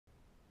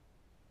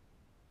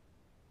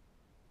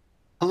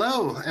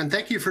Hello, and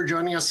thank you for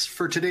joining us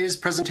for today's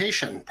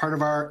presentation, part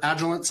of our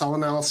Agilent Cell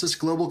Analysis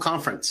Global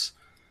Conference.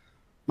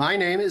 My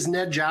name is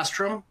Ned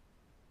Jastrom.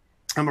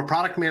 I'm a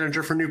product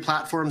manager for new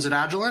platforms at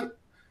Agilent,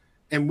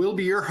 and will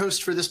be your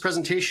host for this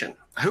presentation.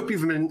 I hope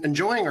you've been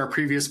enjoying our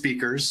previous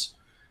speakers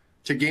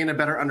to gain a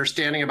better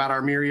understanding about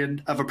our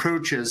myriad of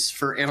approaches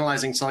for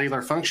analyzing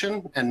cellular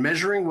function and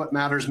measuring what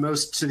matters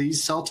most to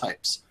these cell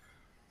types.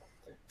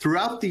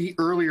 Throughout the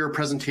earlier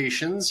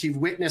presentations, you've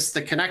witnessed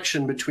the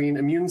connection between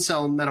immune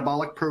cell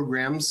metabolic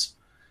programs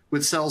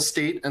with cell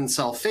state and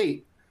cell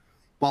fate,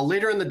 while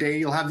later in the day,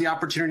 you'll have the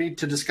opportunity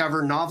to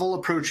discover novel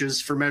approaches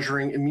for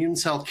measuring immune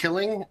cell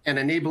killing and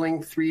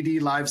enabling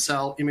 3D live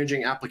cell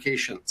imaging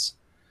applications.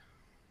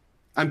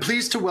 I'm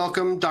pleased to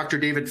welcome Dr.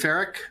 David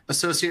Ferrick,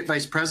 Associate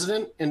Vice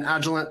President in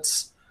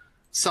Agilent's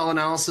Cell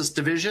Analysis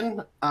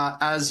Division,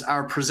 as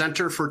our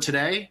presenter for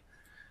today.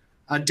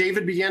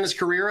 David began his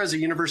career as a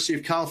University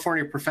of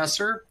California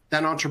professor,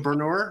 then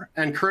entrepreneur,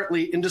 and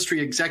currently industry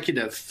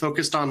executive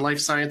focused on life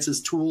sciences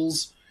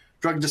tools,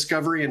 drug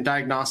discovery, and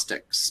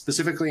diagnostics,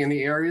 specifically in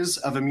the areas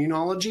of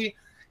immunology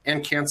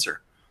and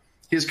cancer.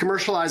 He has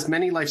commercialized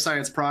many life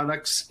science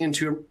products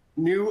into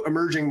new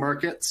emerging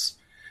markets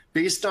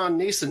based on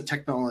nascent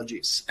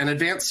technologies and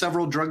advanced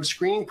several drug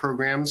screening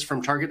programs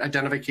from target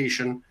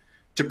identification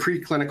to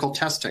preclinical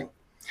testing.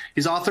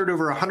 He's authored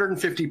over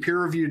 150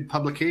 peer-reviewed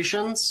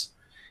publications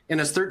and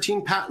has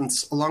 13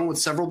 patents, along with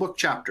several book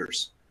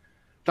chapters.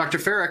 Dr.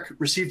 Ferrick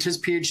received his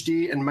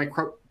PhD in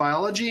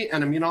microbiology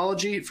and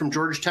immunology from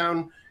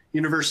Georgetown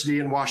University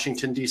in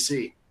Washington,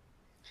 D.C.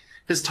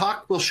 His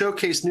talk will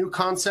showcase new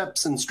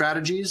concepts and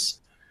strategies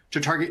to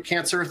target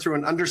cancer through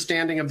an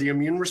understanding of the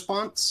immune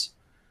response.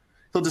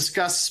 He'll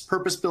discuss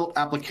purpose-built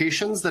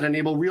applications that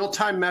enable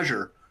real-time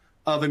measure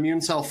of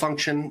immune cell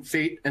function,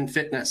 fate, and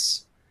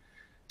fitness.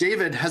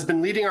 David has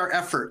been leading our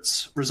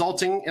efforts,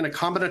 resulting in a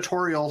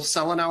combinatorial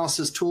cell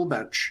analysis tool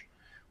bench,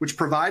 which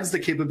provides the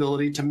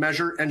capability to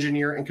measure,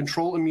 engineer, and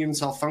control immune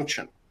cell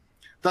function,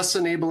 thus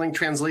enabling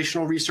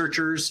translational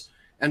researchers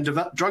and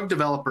drug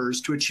developers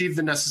to achieve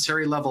the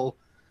necessary level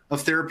of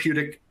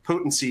therapeutic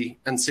potency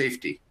and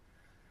safety.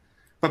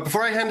 But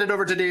before I hand it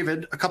over to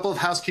David, a couple of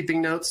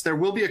housekeeping notes. There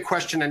will be a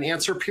question and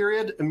answer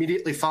period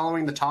immediately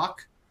following the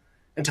talk.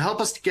 And to help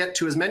us get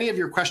to as many of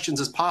your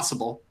questions as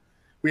possible,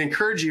 we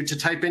encourage you to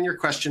type in your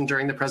question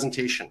during the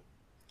presentation.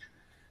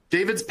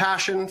 David's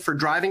passion for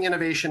driving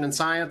innovation in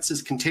science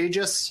is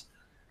contagious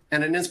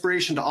and an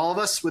inspiration to all of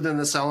us within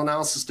the Cell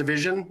Analysis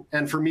Division,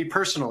 and for me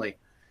personally.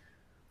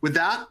 With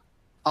that,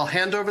 I'll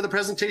hand over the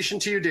presentation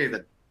to you,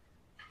 David.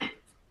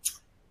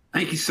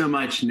 Thank you so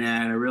much,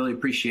 Ned. I really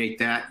appreciate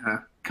that.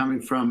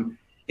 Coming from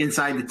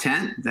inside the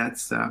tent,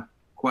 that's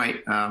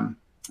quite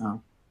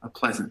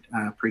pleasant.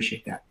 I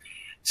appreciate that.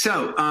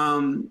 So,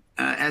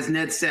 as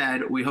Ned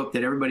said, we hope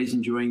that everybody's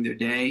enjoying their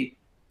day.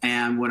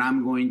 And what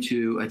I'm going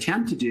to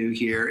attempt to do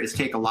here is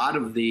take a lot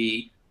of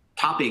the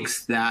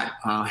topics that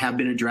have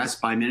been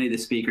addressed by many of the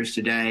speakers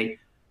today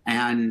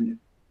and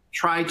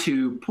try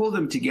to pull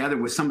them together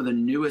with some of the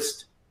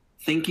newest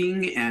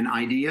thinking and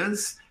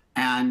ideas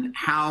and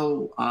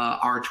how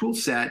our tool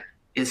set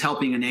is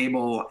helping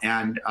enable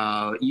and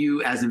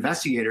you as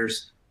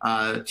investigators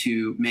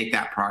to make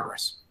that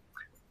progress.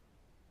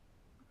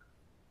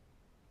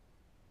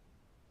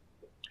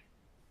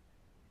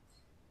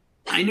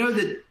 I know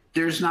that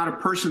there's not a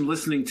person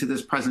listening to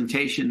this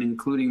presentation,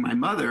 including my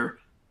mother,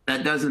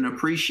 that doesn't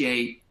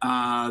appreciate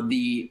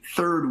the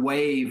third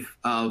wave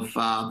of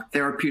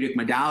therapeutic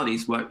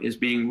modalities, what is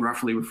being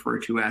roughly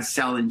referred to as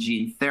cell and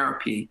gene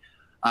therapy.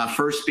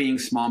 First being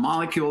small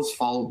molecules,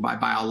 followed by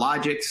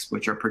biologics,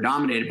 which are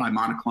predominated by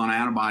monoclonal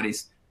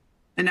antibodies,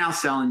 and now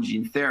cell and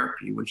gene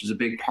therapy, which is a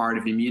big part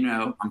of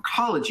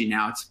immuno-oncology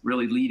now. It's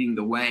really leading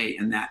the way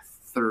in that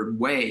third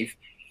wave.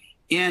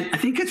 And I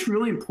think it's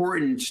really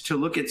important to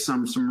look at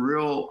some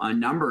real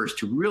numbers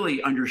to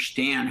really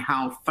understand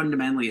how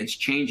fundamentally it's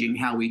changing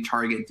how we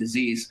target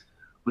disease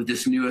with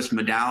this newest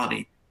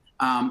modality.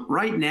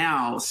 Right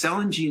now,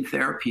 cell and gene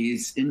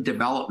therapies in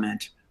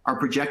development are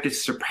projected to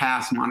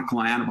surpass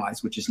monoclonal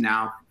antibodies, which is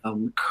now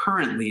the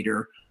current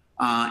leader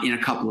in a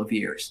couple of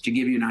years, to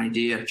give you an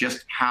idea of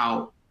just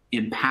how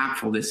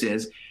impactful this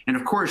is. And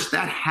of course,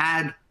 there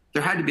had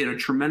to be a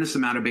tremendous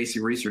amount of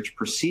basic research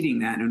preceding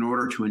that in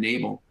order to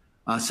enable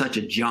such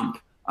a jump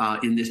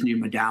in this new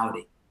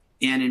modality.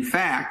 And in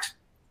fact,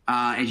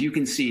 as you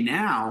can see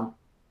now,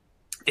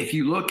 if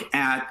you look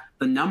at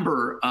the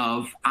number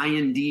of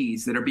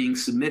INDs that are being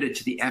submitted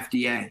to the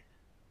FDA,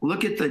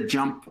 look at the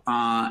jump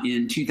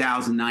in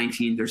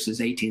 2019 versus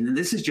 18, and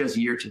this is just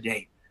year to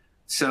date.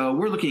 So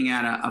we're looking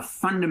at a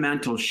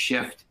fundamental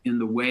shift in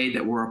the way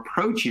that we're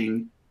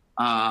approaching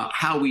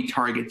how we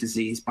target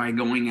disease by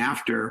going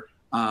after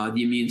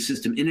the immune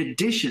system, in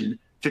addition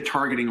to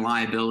targeting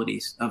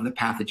liabilities of the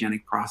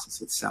pathogenic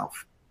process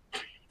itself.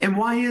 And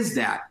why is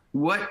that?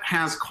 What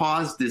has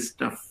caused this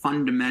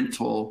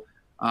fundamental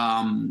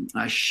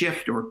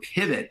shift or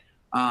pivot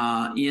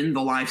in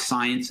the life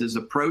sciences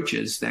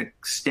approaches that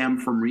stem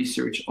from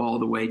research all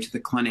the way to the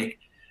clinic?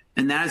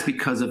 And that is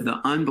because of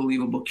the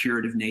unbelievable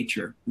curative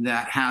nature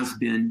that has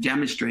been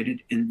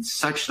demonstrated in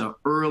such an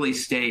early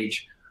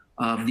stage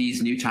of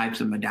these new types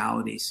of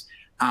modalities.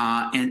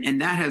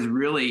 And that has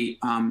really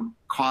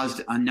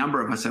caused a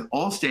number of us at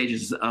all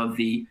stages of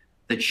the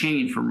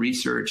chain from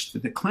research to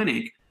the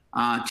clinic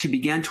to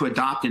begin to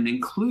adopt and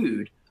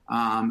include,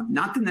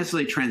 not to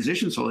necessarily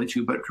transition solely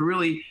to, but to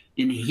really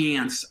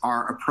enhance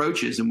our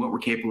approaches and what we're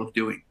capable of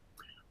doing.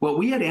 What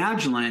we at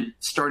Agilent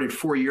started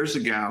 4 years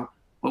ago,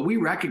 what we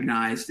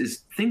recognized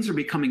is things are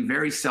becoming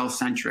very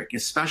cell-centric,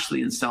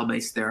 especially in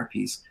cell-based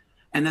therapies,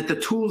 and that the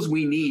tools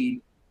we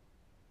need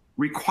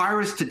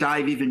require us to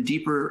dive even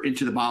deeper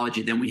into the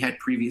biology than we had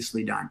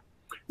previously done.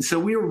 And so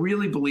we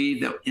really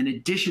believe that in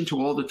addition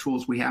to all the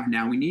tools we have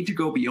now, we need to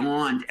go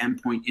beyond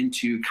endpoint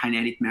into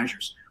kinetic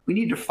measures. We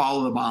need to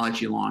follow the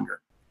biology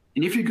longer.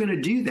 And if you're going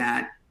to do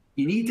that,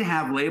 you need to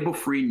have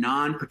label-free,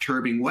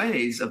 non-perturbing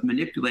ways of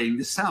manipulating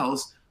the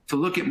cells to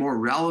look at more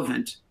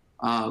relevant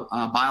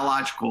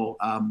biological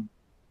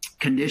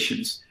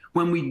conditions.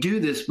 When we do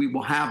this, we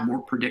will have more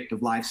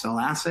predictive live cell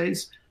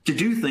assays to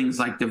do things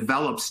like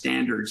develop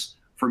standards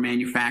for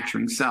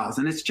manufacturing cells.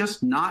 And it's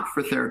just not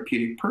for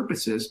therapeutic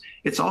purposes.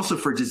 It's also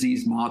for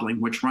disease modeling,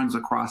 which runs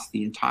across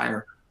the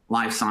entire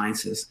life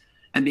sciences.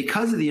 And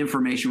because of the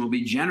information we'll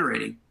be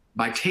generating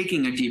by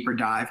taking a deeper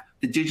dive,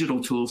 the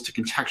digital tools to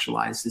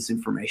contextualize this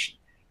information.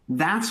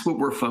 That's what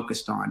we're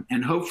focused on.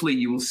 And hopefully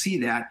you will see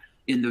that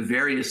in the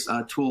various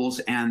tools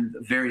and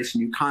various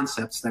new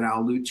concepts that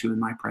I'll allude to in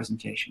my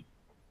presentation.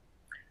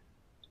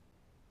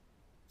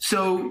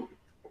 So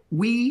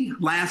we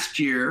last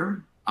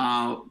year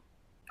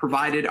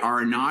provided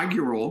our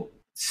inaugural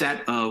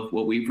set of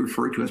what we've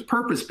referred to as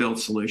purpose-built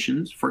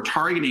solutions for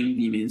targeting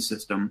the immune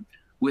system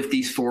with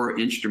these 4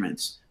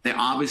 instruments. They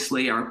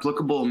obviously are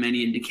applicable in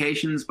many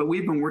indications, but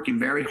we've been working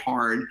very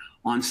hard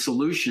on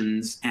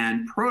solutions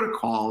and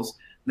protocols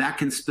that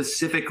can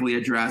specifically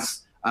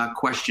address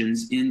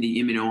questions in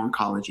the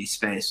immuno-oncology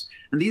space.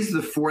 And these are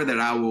the 4 that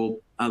I will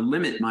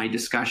limit my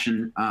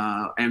discussion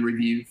and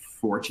review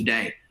for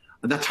today.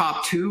 The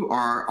top 2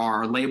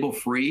 are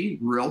label-free,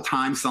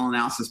 real-time cell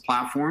analysis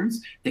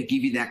platforms that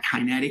give you that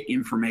kinetic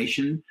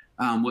information,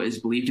 what is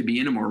believed to be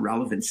in a more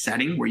relevant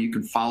setting where you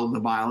can follow the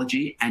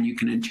biology and you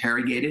can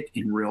interrogate it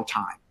in real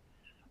time.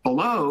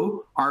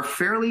 Below are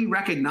fairly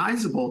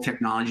recognizable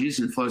technologies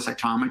in flow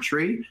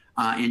cytometry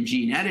and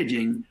gene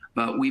editing,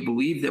 but we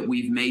believe that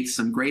we've made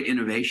some great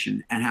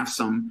innovation and have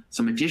some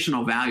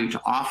additional value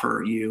to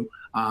offer you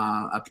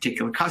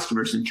particular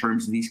customers in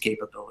terms of these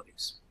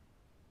capabilities.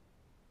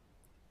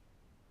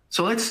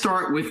 So let's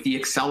start with the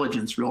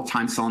Xcelligence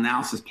real-time cell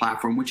analysis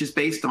platform, which is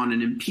based on an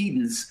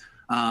impedance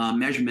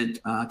measurement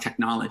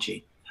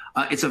technology.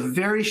 It's a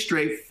very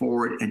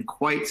straightforward and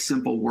quite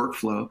simple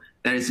workflow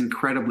that is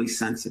incredibly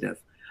sensitive.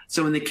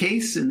 So in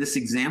this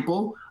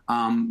example,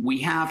 we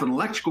have an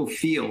electrical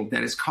field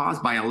that is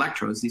caused by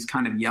electrodes, these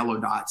kind of yellow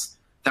dots,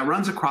 that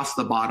runs across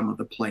the bottom of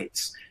the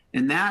plates.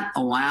 And that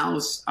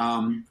allows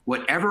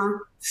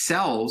whatever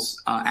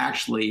cells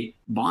actually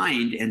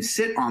bind and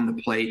sit on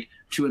the plate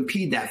to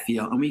impede that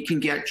field. And we can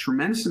get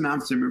tremendous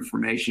amounts of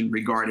information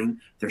regarding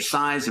their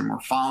size, their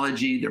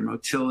morphology, their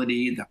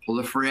motility, their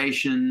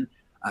proliferation,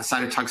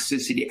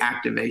 cytotoxicity,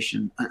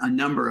 activation, a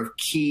number of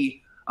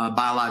key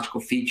biological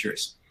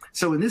features.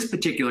 So in this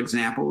particular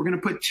example, we're going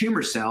to put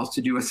tumor cells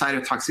to do a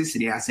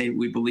cytotoxicity assay.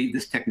 We believe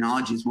this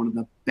technology is one of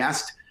the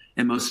best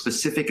and most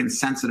specific and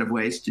sensitive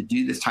ways to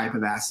do this type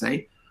of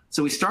assay.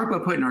 So we start by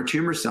putting our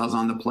tumor cells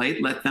on the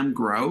plate, let them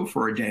grow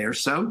for a day or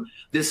so.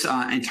 This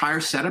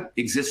entire setup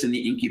exists in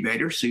the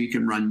incubator, so you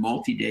can run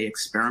multi-day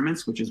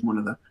experiments, which is one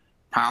of the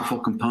powerful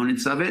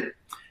components of it.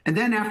 And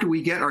then after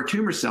we get our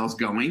tumor cells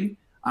going,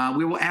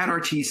 we will add our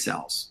T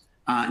cells.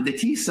 The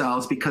T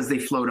cells, because they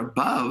float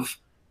above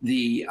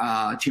the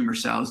tumor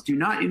cells, do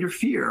not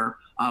interfere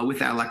with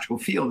that electrical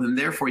field, and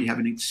therefore you have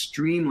an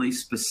extremely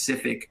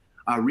specific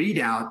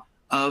readout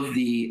of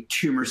the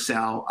tumor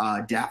cell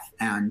death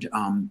and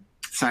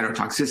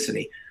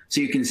cytotoxicity.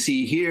 So you can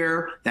see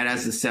here that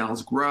as the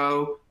cells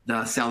grow,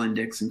 the cell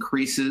index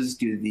increases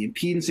due to the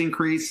impedance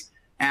increase.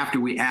 After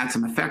we add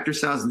some effector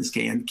cells, in this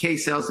case NK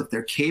cells, if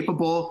they're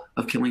capable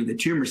of killing the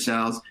tumor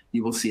cells,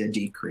 you will see a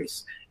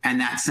decrease.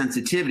 And that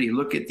sensitivity,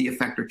 look at the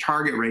effector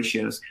target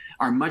ratios,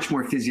 are much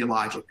more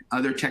physiologic.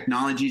 Other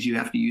technologies, you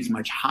have to use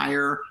much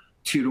higher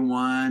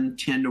 2-to-1,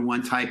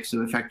 10-to-1 types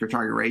of effector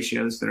target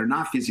ratios that are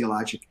not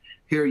physiologic.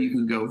 Here you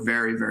can go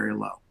very, very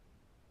low.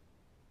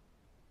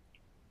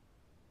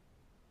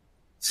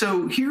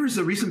 So here's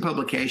a recent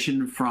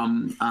publication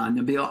from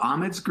Nabil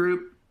Ahmed's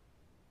group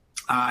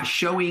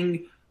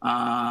showing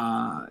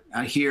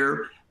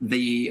here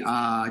the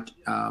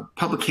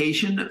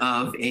publication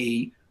of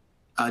a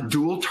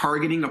dual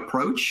targeting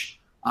approach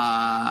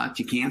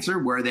to cancer,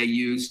 where they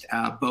used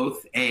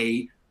both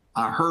a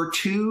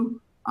HER2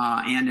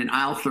 and an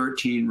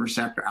IL-13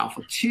 receptor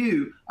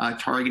alpha-2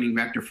 targeting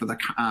vector for the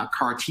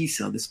CAR T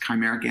cell, this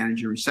chimeric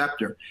antigen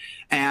receptor.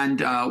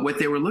 And what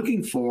they were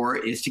looking for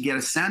is to get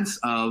a sense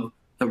of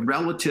the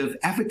relative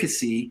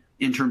efficacy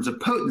in terms of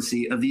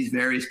potency of these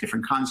various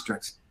different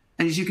constructs.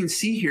 And as you can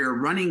see here,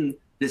 running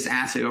this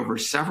assay over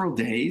several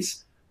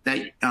days,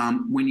 that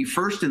when you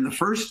in the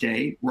first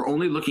day, we're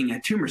only looking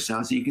at tumor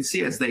cells. And you can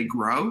see as they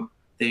grow,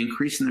 they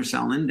increase in their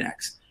cell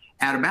index.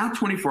 At about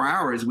 24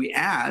 hours, we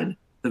add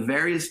the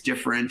various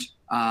different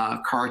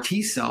CAR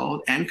T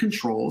cell and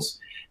controls.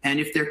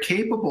 And if they're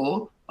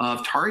capable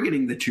of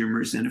targeting the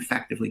tumors and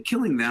effectively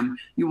killing them,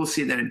 you will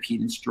see that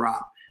impedance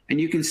drop.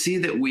 And you can see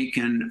that we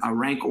can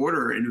rank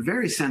order in a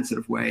very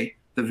sensitive way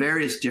the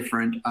various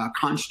different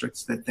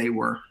constructs that they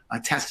were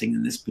testing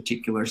in this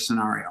particular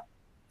scenario.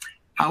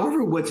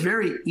 However, what's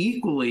very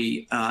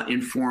equally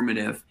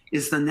informative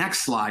is the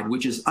next slide,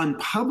 which is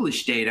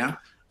unpublished data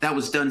that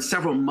was done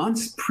several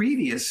months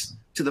previous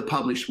to the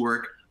published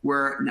work,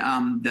 where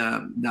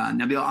the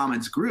Nabil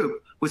Ahmed's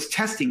group was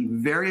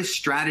testing various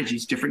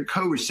strategies, different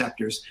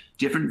co-receptors,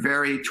 different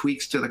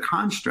tweaks to the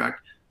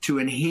construct to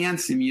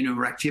enhance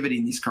immunoreactivity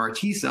in these CAR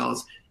T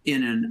cells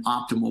in an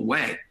optimal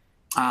way.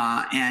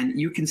 And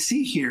you can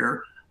see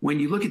here, when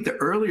you look at the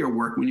earlier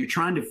work, when you're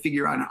trying to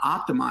figure out and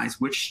optimize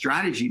which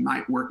strategy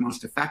might work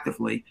most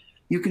effectively,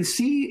 you can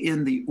see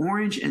in the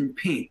orange and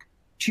pink,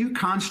 two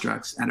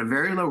constructs at a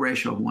very low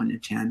ratio of 1 to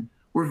 10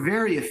 were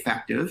very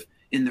effective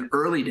in the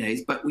early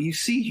days. But you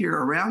see here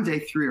around day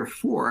 3 or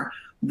 4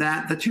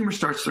 that the tumor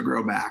starts to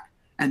grow back.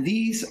 And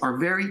these are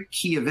very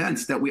key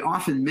events that we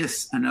often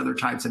miss in other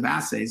types of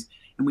assays.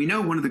 And we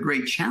know one of the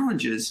great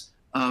challenges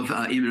of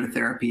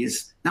immunotherapy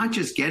is not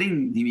just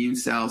getting the immune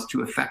cells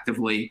to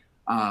effectively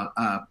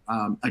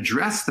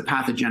address the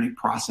pathogenic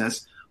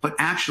process, but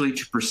actually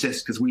to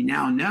persist, because we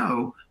now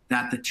know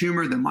that the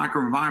tumor, the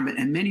microenvironment,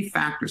 and many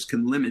factors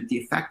can limit the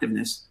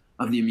effectiveness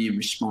of the immune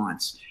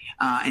response.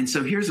 And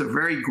so here's a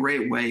very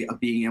great way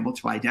of being able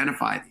to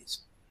identify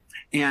these.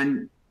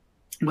 And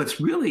what's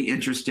really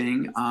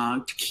interesting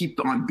to keep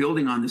on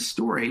building on this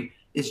story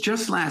is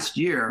just last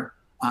year,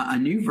 a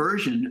new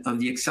version of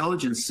the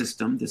Excelligence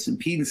system, this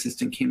impedance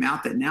system, came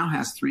out that now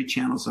has 3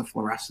 channels of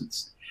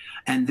fluorescence.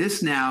 And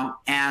this now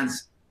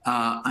adds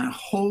a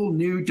whole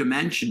new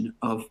dimension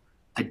of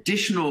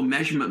additional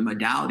measurement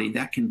modality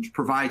that can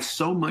provide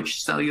so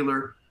much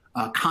cellular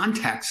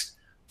context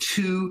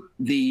to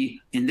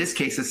in this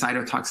case, the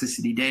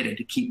cytotoxicity data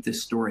to keep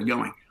this story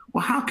going.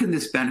 Well, how can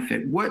this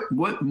benefit?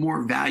 What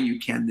more value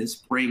can this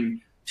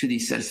bring to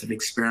these sets of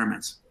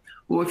experiments?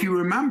 Well, if you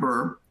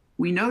remember,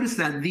 we noticed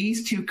that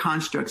these 2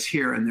 constructs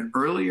here in the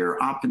earlier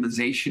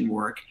optimization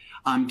work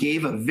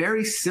gave a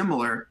very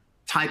similar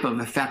type of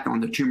effect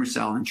on the tumor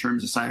cell in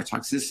terms of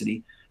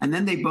cytotoxicity. And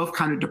then they both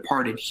kind of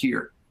departed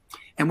here.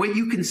 And what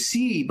you can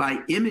see by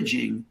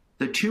imaging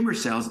the tumor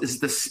cells is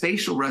the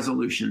spatial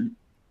resolution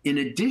in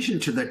addition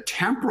to the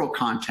temporal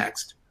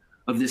context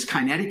of this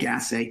kinetic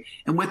assay.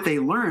 And what they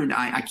learned,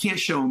 I can't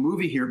show a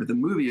movie here, but the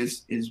movie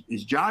is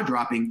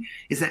jaw-dropping,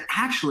 is that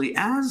actually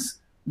as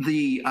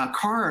the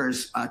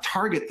CARs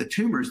target the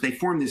tumors, they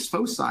form this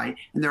foci,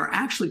 and there are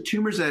actually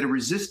tumors that are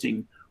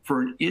resisting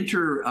for an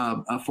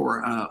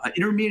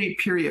intermediate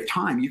period of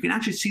time. You can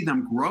actually see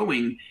them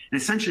growing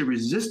and essentially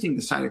resisting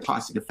the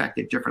cytotoxic effect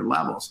at different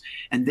levels.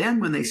 And then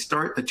when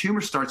the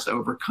tumor starts to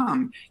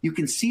overcome, you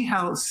can see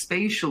how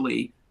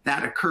spatially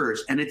that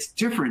occurs. And it's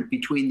different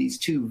between these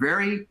 2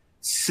 very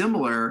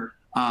similar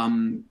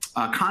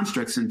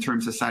constructs in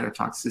terms of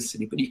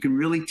cytotoxicity, but you can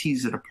really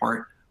tease it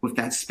apart with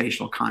that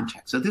spatial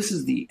context. So this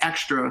is the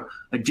extra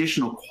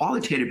additional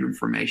qualitative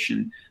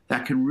information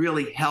that can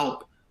really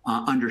help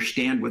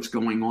understand what's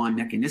going on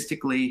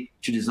mechanistically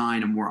to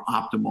design a more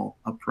optimal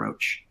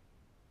approach.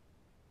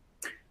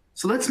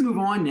 So let's move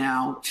on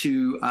now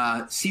to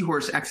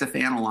Seahorse XF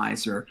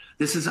Analyzer.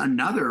 This is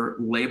another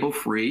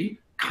label-free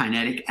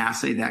kinetic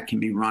assay that can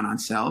be run on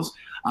cells.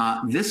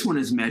 This one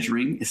is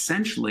measuring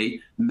essentially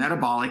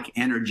metabolic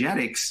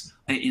energetics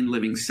in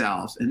living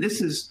cells. And this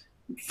has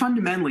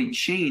fundamentally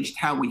changed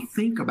how we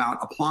think about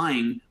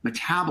applying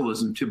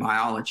metabolism to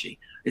biology.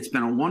 It's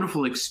been a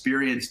wonderful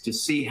experience to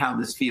see how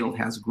this field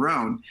has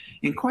grown.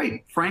 And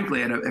quite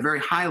frankly, at a very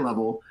high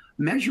level,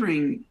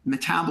 measuring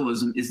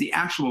metabolism is the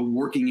actual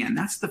working end.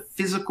 That's the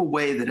physical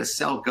way that a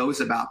cell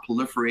goes about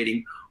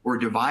proliferating or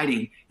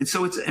dividing. And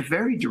so it's a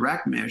very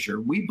direct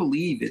measure. We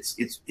believe it's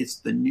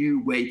the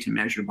new way to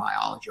measure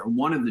biology, or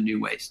one of the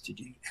new ways to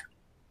do that.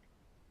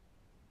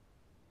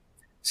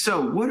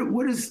 So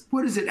what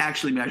is it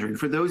actually measuring?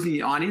 For those in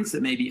the audience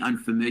that may be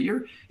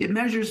unfamiliar, it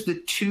measures the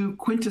 2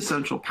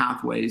 quintessential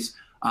pathways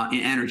in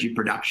energy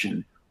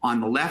production. On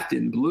the left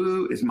in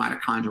blue is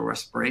mitochondrial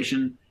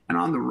respiration, and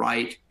on the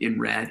right in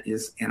red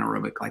is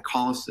anaerobic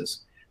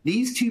glycolysis.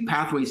 These 2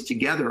 pathways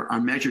together are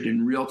measured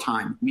in real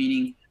time,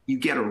 meaning you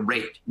get a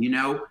rate. You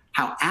know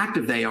how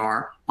active they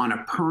are on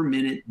a per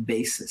minute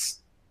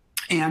basis.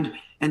 And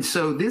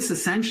so this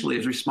essentially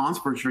is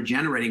responsible for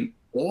generating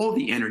all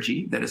the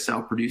energy that a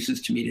cell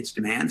produces to meet its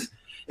demands,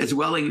 as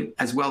well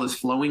as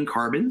flowing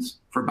carbons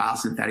for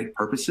biosynthetic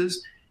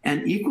purposes.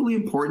 And equally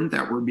important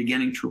that we're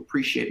beginning to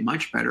appreciate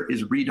much better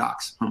is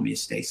redox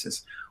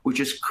homeostasis, which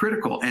is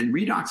critical. And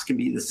redox can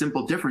be the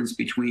simple difference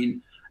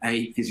between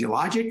a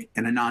physiologic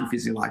and a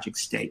non-physiologic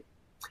state.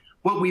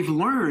 What we've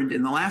learned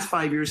in the last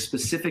 5 years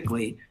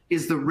specifically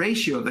is the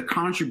ratio of the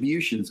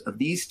contributions of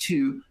these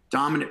two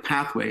dominant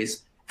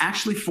pathways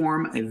actually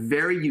form a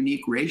very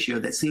unique ratio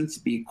that seems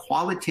to be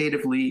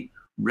qualitatively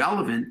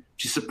relevant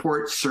to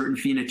support certain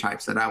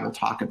phenotypes that I will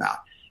talk about,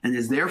 and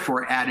has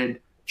therefore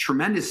added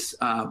tremendous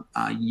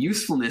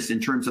usefulness in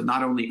terms of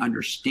not only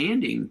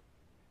understanding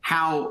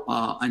how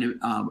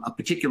a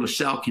particular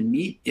cell can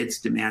meet its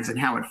demands and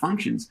how it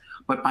functions,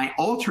 but by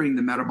altering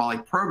the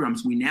metabolic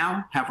programs, we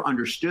now have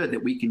understood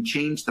that we can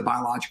change the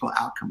biological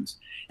outcomes.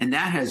 And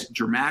that has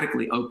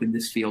dramatically opened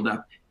this field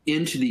up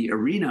into the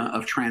arena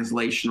of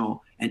translational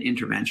and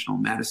interventional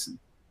medicine.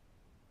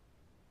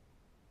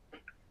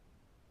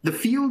 The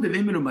field of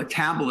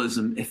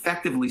immunometabolism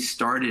effectively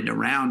started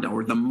around,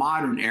 or the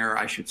modern era,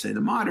 I should say,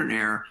 the modern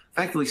era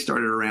effectively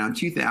started around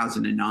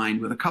 2009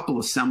 with a couple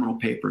of seminal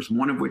papers,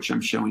 one of which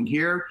I'm showing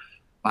here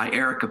by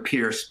Erica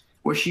Pierce,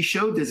 where she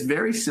showed this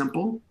very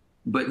simple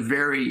but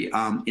very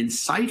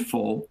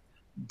insightful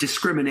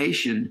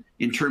discrimination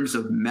in terms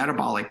of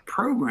metabolic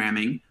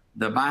programming,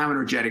 the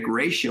bioenergetic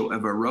ratio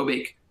of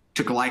aerobic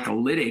to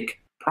glycolytic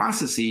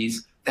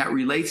processes that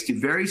relates to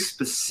very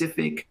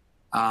specific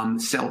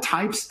cell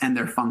types and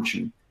their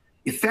function.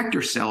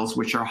 Effector cells,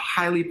 which are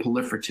highly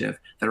proliferative,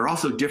 that are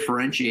also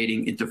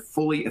differentiating into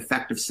fully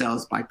effective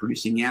cells by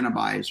producing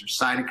antibodies or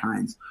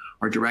cytokines,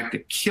 or direct to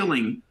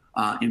killing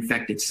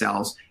infected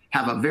cells,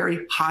 have a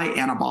very high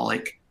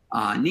anabolic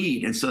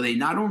need. And so they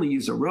not only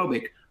use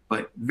aerobic,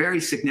 but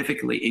very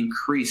significantly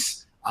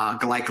increase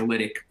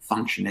glycolytic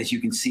function, as you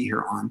can see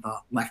here on the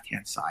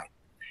left-hand side.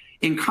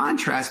 In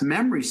contrast,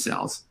 memory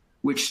cells,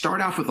 which start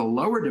off with a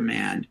lower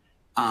demand,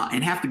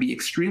 and have to be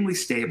extremely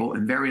stable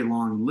and very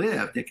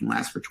long-lived, they can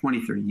last for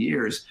 20, 30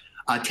 years,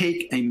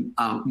 take a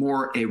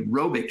more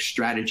aerobic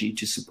strategy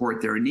to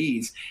support their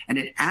needs. And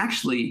it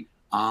actually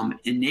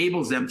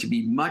enables them to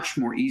be much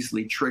more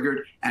easily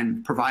triggered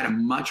and provide a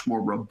much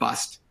more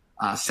robust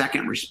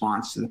second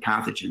response to the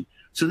pathogen.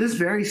 So this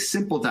very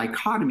simple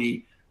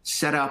dichotomy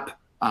set up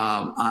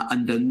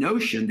the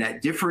notion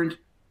that different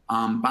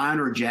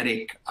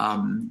bioenergetic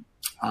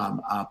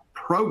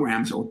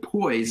programs or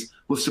POIs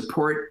will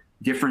support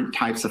different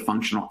types of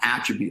functional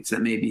attributes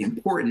that may be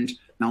important,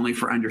 not only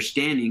for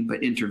understanding,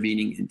 but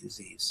intervening in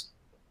disease.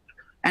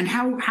 And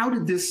how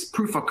did this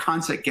proof of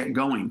concept get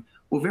going?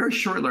 Well, very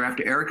shortly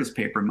after Erica's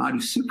paper, Madhu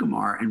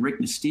Sukumar and Rick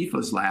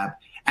Nastifo's lab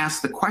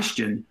asked the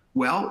question,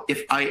 well,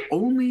 if I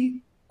only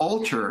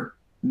alter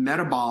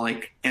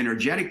metabolic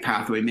energetic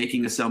pathway,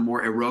 making a cell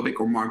more aerobic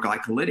or more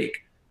glycolytic,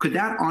 could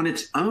that on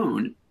its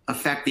own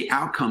affect the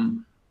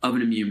outcome of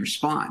an immune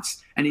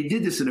response? And he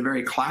did this in a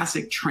very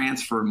classic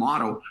transfer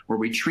model where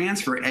we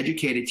transfer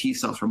educated T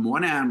cells from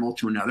one animal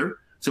to another.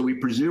 So we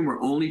presume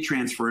we're only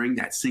transferring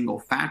that single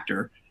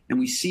factor, and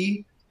we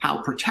see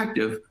how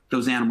protective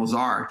those animals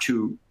are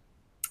to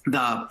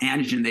the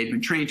antigen they've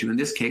been trained to. In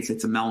this case,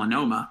 it's a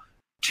melanoma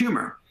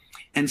tumor.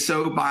 And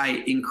so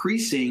by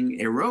increasing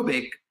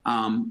aerobic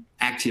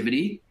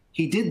activity,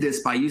 he did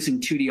this by using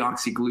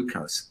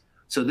 2-deoxyglucose.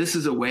 So this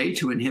is a way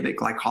to inhibit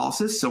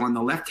glycolysis. So on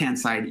the left-hand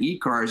side,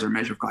 ECARs, or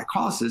measure of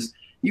glycolysis,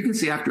 you can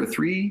see after a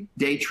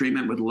 3-day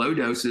treatment with low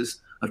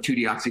doses of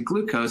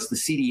 2-deoxyglucose, the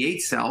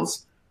CD8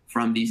 cells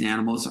from these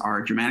animals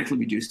are dramatically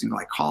reduced in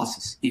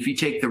glycolysis. If you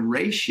take the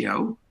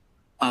ratio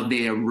of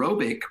the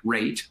aerobic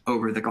rate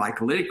over the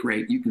glycolytic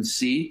rate, you can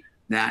see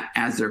that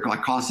as their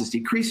glycolysis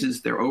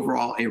decreases, their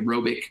overall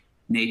aerobic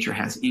nature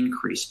has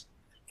increased.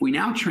 If we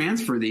now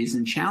transfer these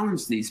and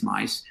challenge these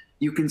mice,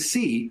 you can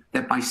see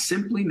that by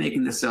simply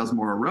making the cells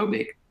more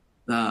aerobic,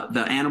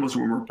 the animals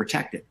were more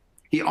protected.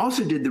 He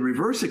also did the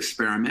reverse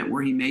experiment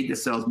where he made the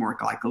cells more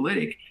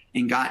glycolytic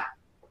and got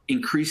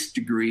increased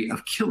degree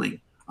of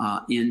killing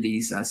in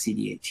these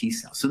CD8 T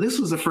cells. So this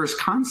was the first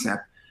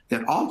concept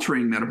that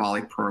altering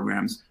metabolic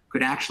programs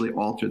could actually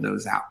alter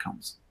those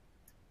outcomes.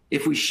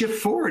 If we shift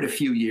forward a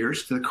few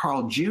years to the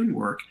Carl June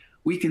work,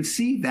 we can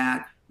see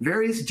that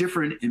various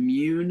different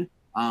immune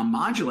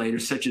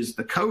modulators, such as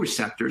the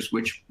co-receptors,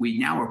 which we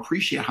now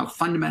appreciate how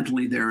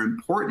fundamentally they're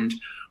important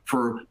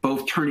for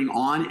both turning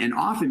on and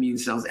off immune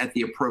cells at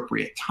the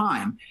appropriate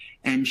time,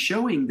 and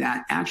showing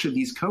that actually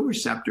these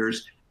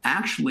co-receptors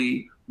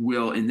actually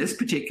will, in this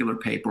particular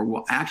paper,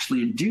 will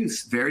actually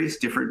induce various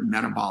different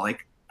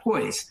metabolic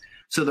POIs.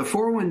 So the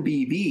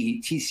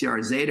 4-1BB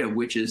TCR zeta,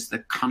 which is the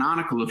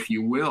canonical, if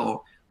you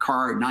will,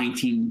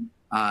 CAR-19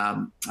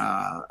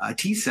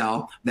 T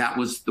cell, that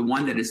was the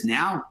one that is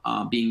now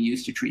being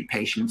used to treat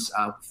patients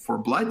for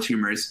blood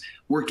tumors,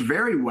 worked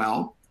very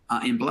well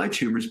in blood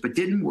tumors, but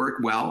didn't work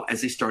well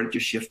as they started to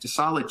shift to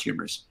solid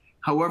tumors.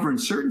 However, in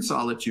certain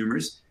solid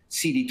tumors,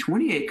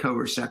 CD28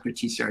 co-receptor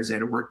TCR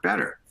zeta worked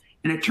better.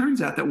 And it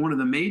turns out that one of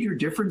the major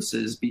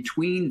differences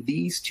between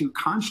these two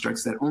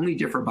constructs that only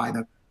differ by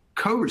the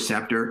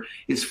co-receptor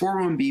is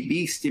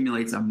 4-1BB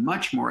stimulates a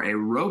much more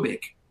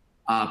aerobic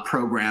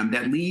program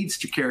that leads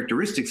to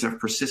characteristics of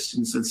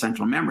persistence and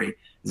central memory,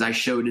 as I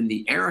showed in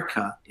the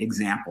Erica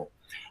example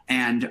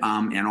and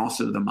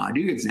also the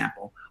Madhu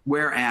example,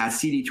 whereas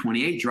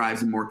CD28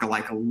 drives a more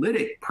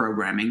glycolytic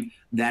programming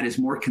that is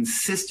more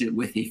consistent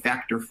with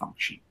effector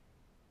function.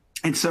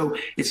 And so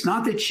it's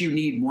not that you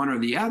need one or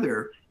the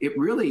other. It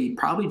really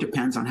probably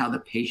depends on how the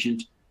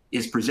patient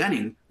is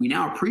presenting. We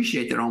now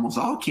appreciate that almost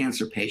all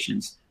cancer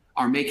patients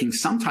are making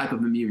some type of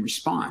immune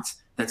response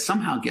that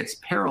somehow gets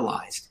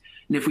paralyzed.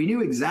 And if we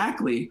knew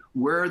exactly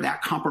where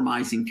that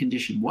compromising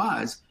condition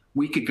was,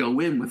 we could go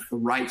in with the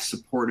right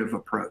supportive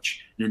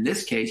approach. And in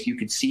this case, you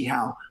could see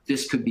how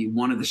this could be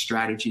one of the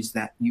strategies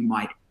that you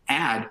might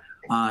add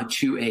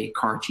to a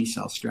CAR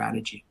T-cell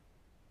strategy.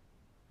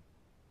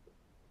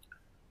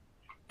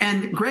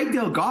 And Greg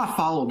Delgoff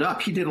followed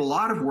up. He did a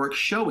lot of work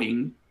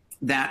showing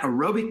that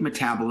aerobic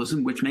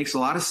metabolism, which makes a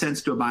lot of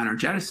sense to a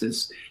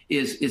bioenergeticist,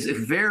 is a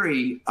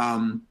very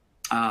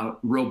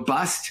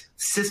robust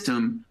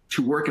system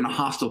to work in a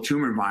hostile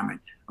tumor environment.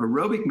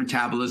 Aerobic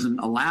metabolism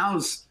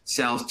allows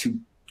cells to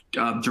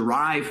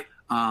derive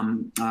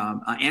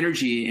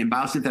energy and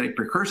biosynthetic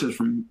precursors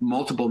from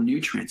multiple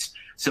nutrients.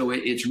 So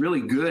it's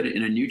really good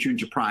in a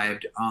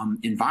nutrient-deprived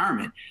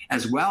environment,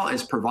 as well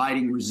as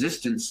providing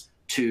resistance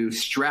to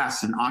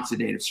stress and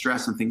oxidative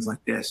stress and things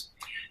like this.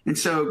 And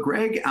so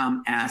Greg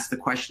asked the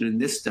question in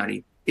this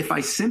study, if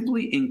I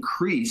simply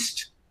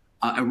increased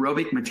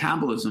aerobic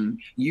metabolism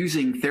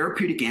using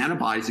therapeutic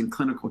antibodies in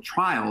clinical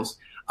trials,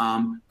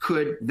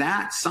 could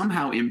that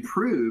somehow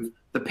improve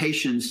the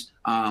patient's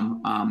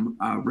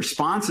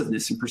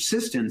responsiveness and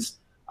persistence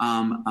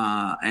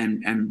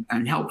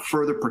and help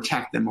further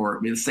protect them, or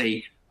let's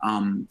say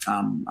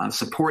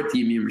support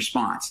the immune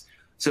response?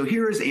 So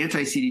here is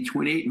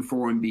anti-CD28 and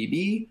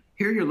 4-1BB.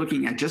 Here you're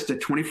looking at just a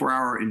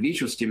 24-hour in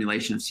vitro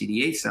stimulation of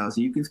CD8 cells,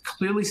 and you can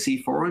clearly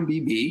see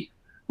 4-1BB,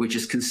 which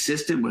is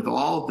consistent with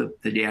all the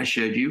data I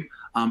showed you,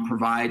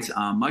 provides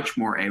much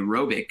more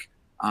aerobic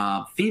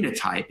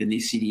phenotype in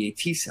these CD8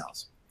 T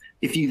cells.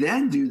 If you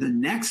then do the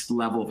next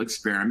level of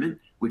experiment,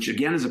 which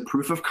again is a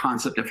proof of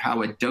concept of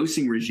how a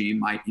dosing regime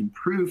might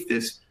improve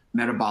this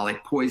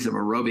metabolic poise of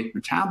aerobic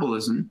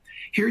metabolism,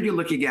 here you're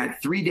looking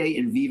at 3-day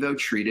in vivo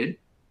treated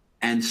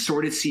and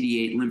sorted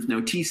CD8 lymph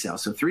node T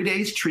cells. So 3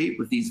 days treat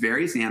with these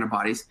various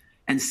antibodies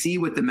and see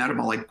what the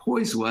metabolic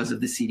poise was of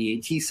the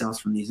CD8 T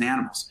cells from these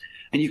animals.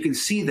 And you can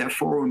see that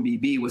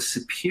 4-1BB was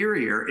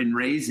superior in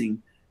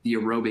raising the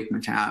aerobic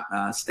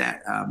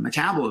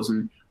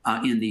metabolism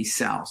in these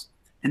cells.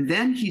 And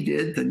then he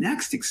did the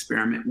next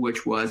experiment,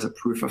 which was a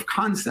proof of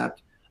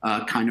concept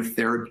kind of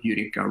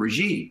therapeutic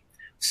regime.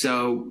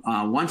 So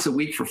once a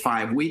week for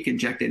 5 weeks,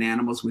 injected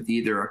animals with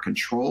either a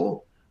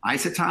control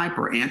isotype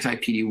or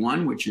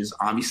anti-PD-1, which is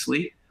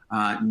obviously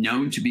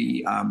known to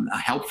be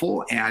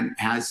helpful and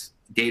has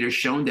data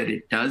shown that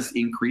it does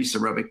increase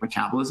aerobic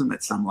metabolism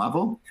at some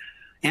level.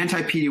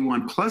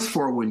 Anti-PD-1 plus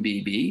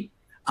 4-1BB.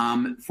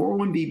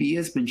 4-1BB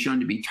has been shown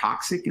to be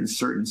toxic in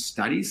certain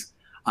studies.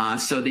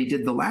 So they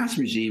did the last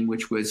regime,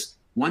 which was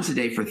once a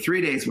day for 3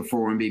 days with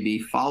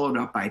 4-1BB, followed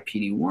up by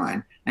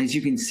PD-1. As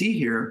you can see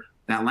here,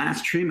 that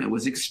last treatment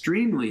was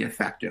extremely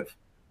effective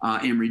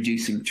in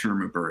reducing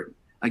tumor burden.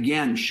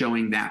 Again,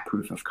 showing that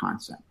proof of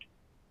concept.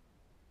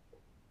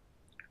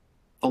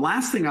 The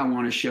last thing I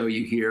want to show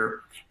you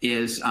here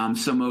is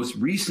some most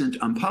recent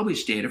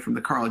unpublished data from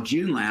the Carl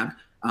June lab.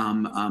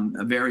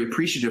 Very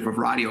appreciative of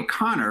Roddy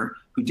O'Connor,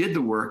 who did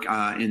the work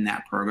in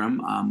that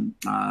program,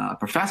 a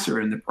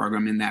professor in the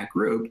program in that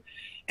group.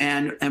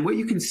 And what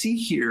you can see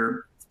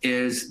here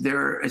is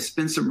there has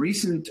been some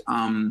recent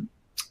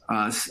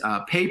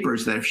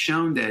papers that have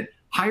shown that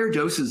higher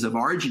doses of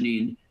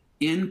arginine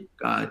in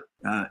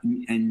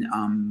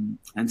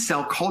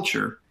cell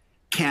culture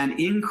can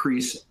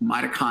increase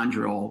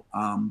mitochondrial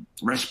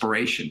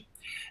respiration.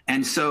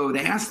 And so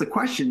they asked the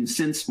question,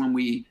 since when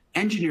we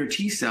engineer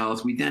T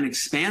cells, we then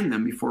expand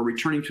them before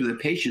returning to the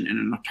patient in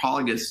an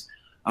autologous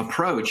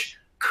approach,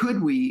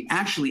 could we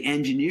actually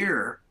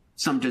engineer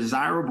some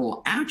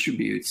desirable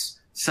attributes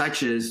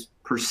such as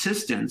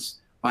persistence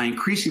by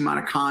increasing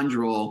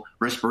mitochondrial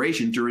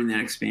respiration during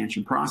that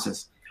expansion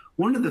process?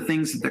 One of the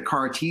things that the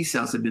CAR T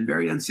cells have been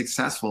very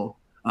unsuccessful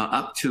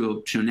up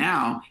to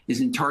now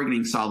is in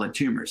targeting solid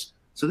tumors.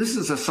 So this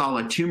is a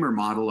solid tumor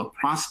model, a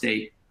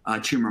prostate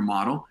tumor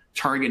model,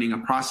 targeting a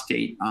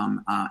prostate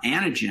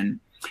antigen.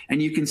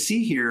 And you can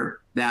see here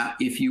that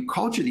if you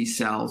culture these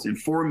cells in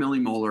 4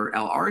 millimolar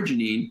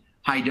L-arginine,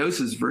 high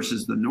doses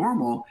versus the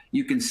normal,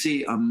 you can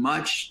see a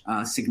much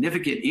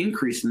significant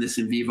increase in this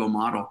in vivo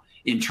model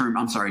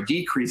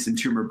decrease in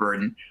tumor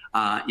burden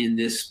in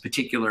this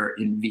particular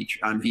in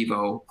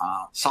vivo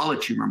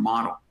solid tumor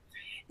model.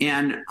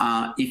 And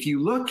if you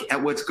look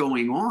at what's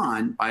going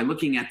on by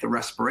looking at the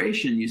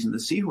respiration using the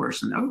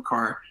seahorse and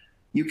OCAR,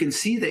 you can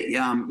see that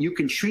you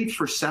can treat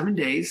for 7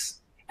 days.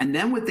 And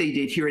then what they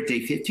did here at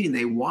day 15,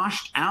 they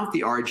washed out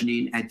the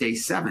arginine at day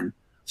 7.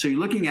 So you're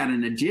looking at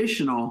an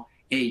additional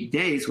 8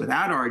 days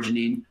without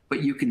arginine,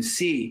 but you can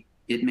see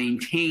it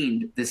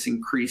maintained this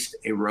increased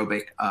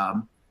aerobic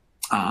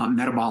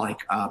metabolic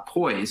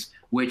poise,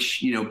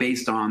 which,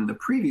 based on the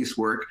previous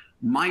work,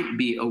 might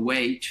be a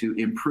way to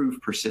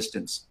improve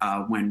persistence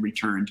when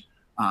returned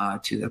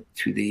to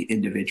the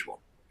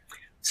individual.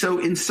 So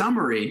in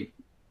summary,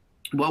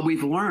 what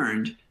we've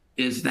learned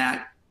is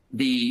that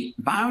the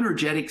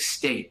bioenergetic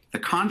state, the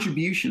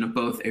contribution of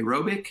both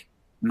aerobic,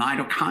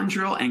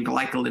 mitochondrial, and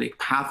glycolytic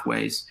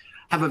pathways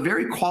have a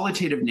very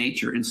qualitative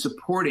nature in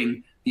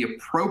supporting the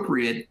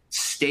appropriate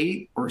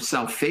state or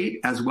cell fate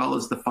as well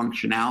as the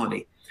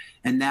functionality.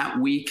 And that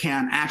we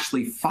can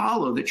actually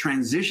follow the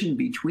transition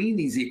between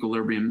these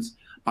equilibriums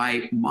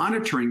by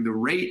monitoring the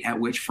rate at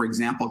which, for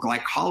example,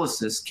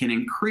 glycolysis can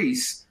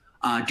increase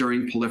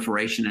during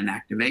proliferation and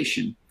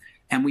activation.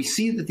 And we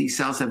see that these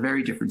cells have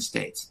very different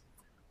states.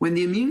 When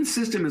the immune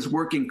system is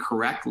working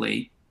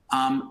correctly,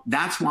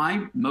 that's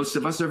why most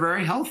of us are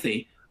very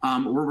healthy.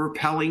 We're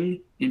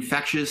repelling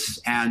infectious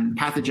and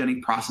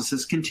pathogenic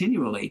processes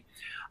continually.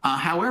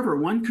 However,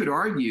 one could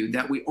argue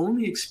that we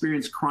only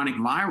experience chronic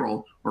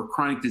viral or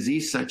chronic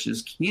disease such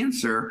as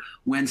cancer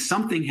when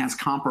something has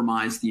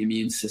compromised the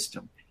immune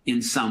system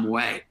in some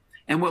way.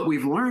 And what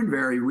we've learned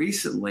very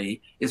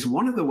recently is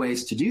one of the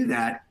ways to do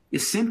that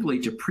is simply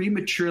to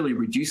prematurely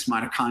reduce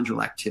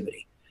mitochondrial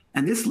activity.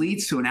 And this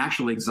leads to an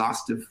actual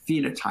exhaustive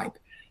phenotype.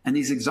 And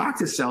these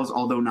exhaustive cells,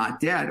 although not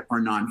dead, are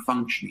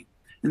non-functioning.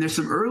 And there's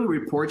some early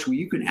reports where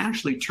you can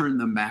actually turn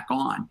them back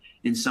on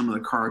in some of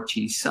the CAR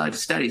T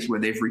studies where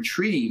they've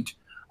retrieved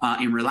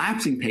in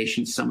relapsing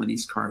patients some of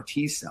these CAR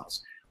T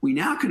cells. We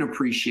now can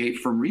appreciate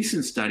from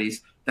recent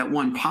studies that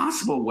one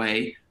possible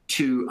way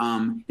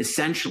to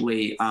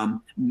essentially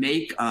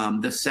make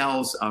the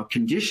cells,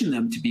 condition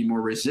them to be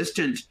more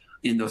resistant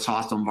in those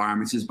hostile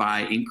environments is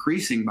by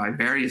increasing by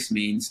various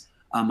means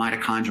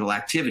mitochondrial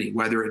activity,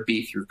 whether it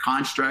be through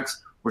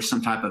constructs or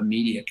some type of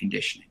media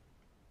conditioning.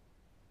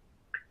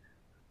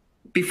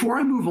 Before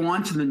I move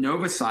on to the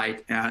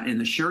NovaCyte and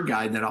the Sure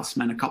Guide that I'll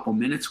spend a couple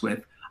minutes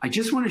with, I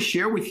just want to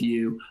share with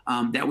you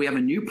that we have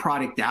a new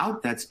product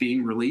out that's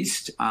being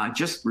released,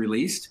 just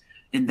released,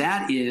 and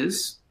that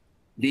is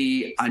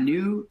a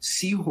new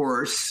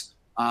Seahorse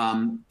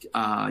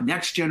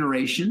next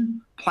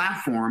generation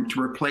platform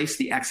to replace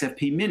the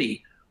XFP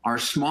Mini, our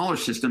smaller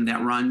system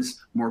that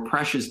runs more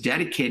precious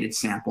dedicated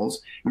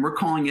samples, and we're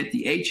calling it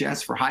the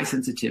HS for High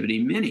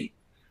Sensitivity Mini.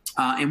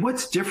 And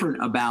what's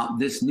different about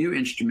this new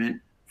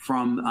instrument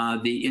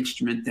from the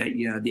instrument that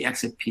the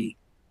XFP?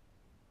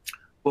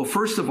 Well,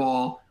 first of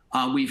all,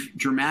 we've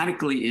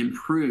dramatically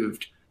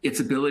improved its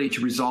ability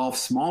to resolve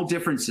small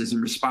differences in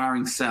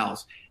respiring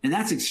cells. And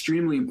that's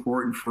extremely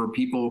important for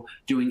people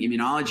doing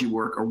immunology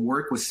work or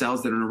work with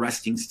cells that are in a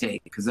resting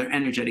state because their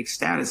energetic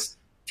status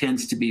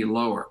tends to be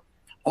lower.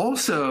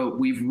 Also,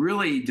 we've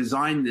really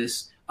designed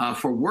this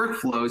for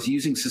workflows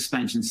using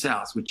suspension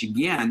cells, which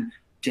again,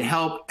 to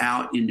help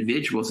out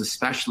individuals,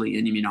 especially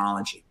in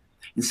immunology.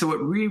 And so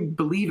we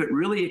believe it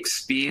really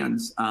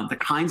expands the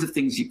kinds of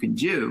things you can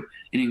do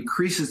and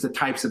increases the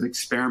types of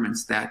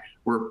experiments that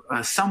were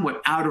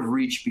somewhat out of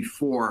reach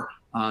before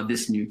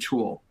this new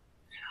tool.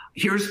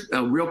 Here's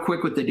real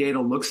quick what the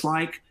data looks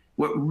like.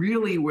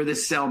 Where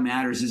this cell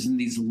matters is in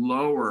these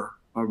lower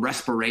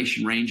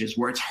respiration ranges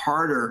where it's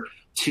harder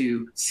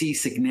to see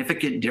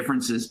significant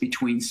differences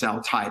between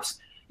cell types.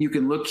 You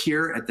can look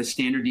here at the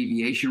standard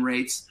deviation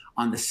rates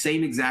on the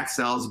same exact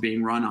cells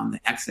being run on the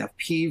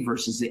XFP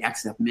versus the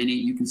XF Mini.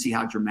 You can see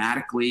how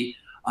dramatically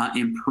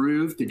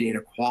improved the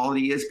data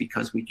quality is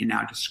because we can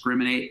now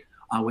discriminate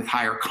with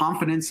higher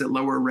confidence at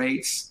lower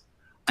rates.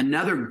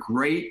 Another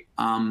great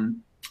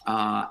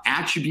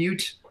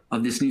attribute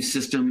of this new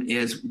system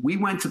is we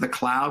went to the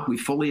cloud. We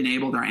fully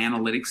enabled our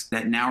analytics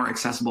that now are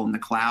accessible in the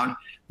cloud.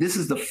 This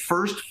is the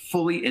first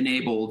fully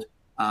enabled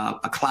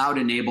a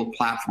cloud-enabled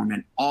platform,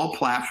 and all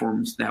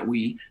platforms that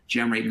we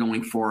generate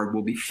going forward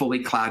will be fully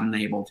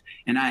cloud-enabled.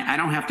 And I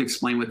don't have to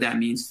explain what that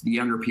means to the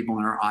younger people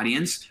in our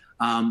audience.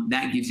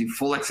 That gives you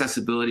full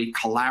accessibility,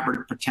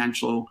 collaborative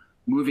potential,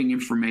 moving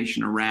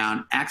information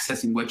around,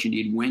 accessing what you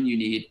need, when you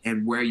need,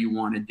 and where you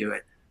want to do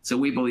it. So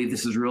we believe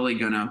this is really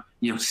going to,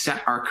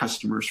 set our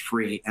customers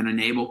free and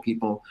enable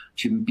people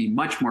to be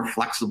much more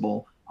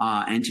flexible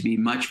and to be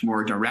much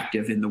more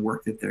directive in the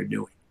work that they're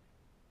doing.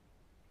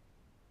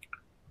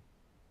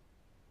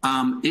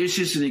 Here's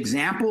just an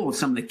example of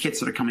some of the kits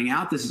that are coming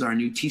out. This is our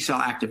new T-cell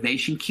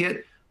activation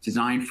kit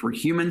designed for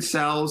human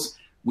cells.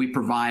 We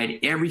provide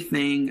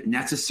everything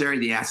necessary,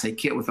 the assay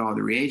kit with all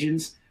the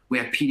reagents. We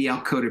have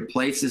PDL-coated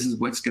plates. This is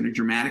what's going to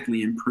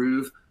dramatically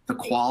improve the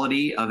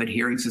quality of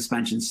adhering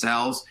suspension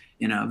cells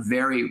in a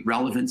very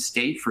relevant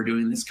state for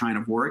doing this kind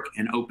of work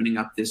and opening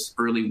up this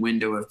early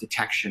window of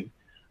detection.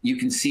 You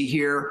can see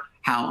here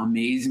how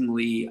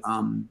amazingly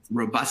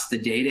robust the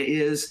data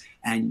is,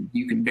 and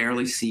you can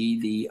barely see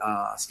the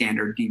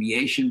standard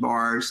deviation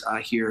bars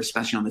here,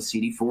 especially on the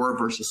CD4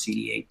 versus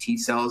CD8 T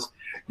cells.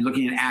 You're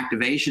looking at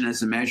activation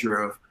as a measure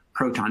of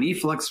proton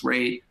efflux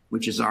rate,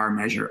 which is our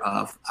measure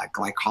of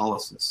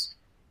glycolysis.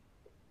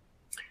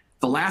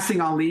 The last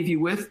thing I'll leave you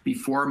with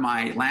before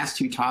my last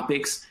two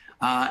topics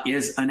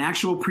is an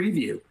actual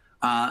preview.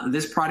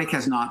 This product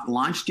has not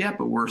launched yet,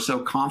 but we're so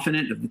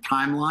confident of the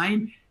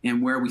timeline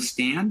and where we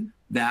stand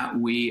that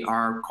we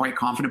are quite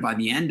confident by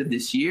the end of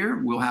this year,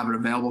 we'll have it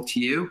available to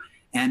you.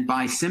 And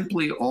by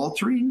simply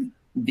altering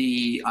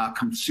the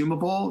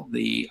consumable,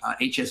 the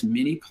HS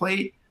Mini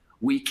plate,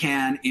 we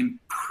can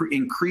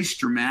increase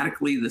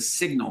dramatically the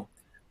signal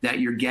that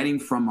you're getting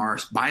from our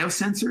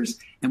biosensors.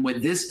 And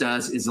what this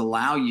does is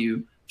allow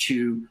you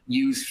to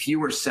use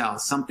fewer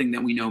cells, something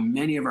that we know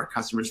many of our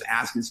customers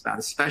ask us about,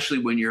 especially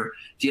when you're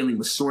dealing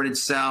with sorted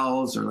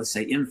cells or, let's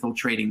say,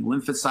 infiltrating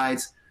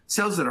lymphocytes,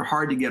 cells that are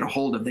hard to get a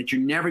hold of, that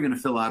you're never going to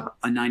fill up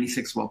a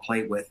 96-well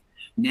plate with.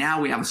 Now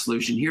we have a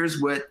solution.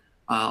 Here's what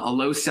a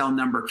low cell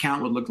number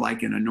count would look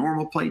like in a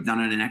normal plate done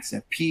on an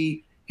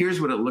XFP. Here's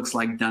what it looks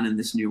like done in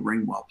this new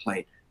ring well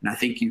plate. And I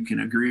think you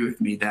can agree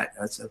with me that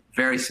that's a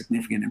very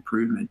significant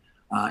improvement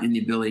in the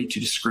ability to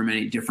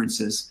discriminate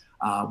differences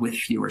with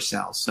fewer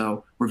cells.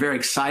 So we're very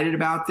excited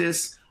about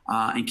this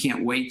and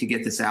can't wait to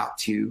get this out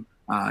to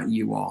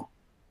you all.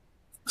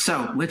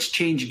 So let's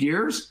change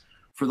gears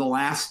for the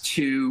last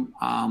two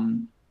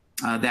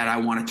that I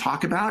want to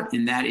talk about,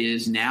 and that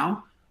is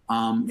now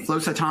flow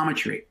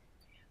cytometry.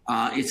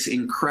 It's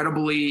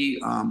incredibly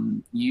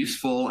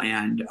useful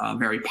and a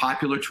very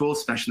popular tool,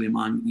 especially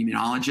among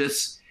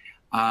immunologists.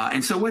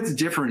 And so what's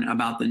different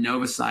about the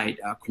Novocyte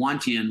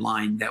Quantian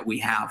line that we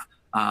have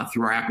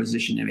through our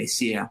acquisition of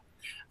ACEA?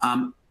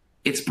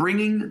 It's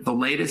bringing the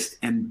latest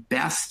and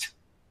best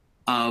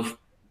of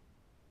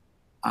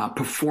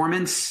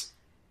performance,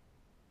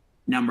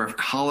 number of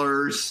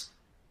colors,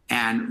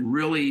 and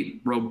really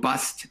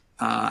robust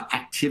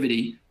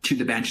activity to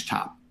the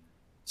benchtop.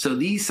 So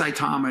these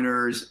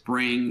cytometers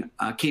bring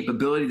a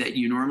capability that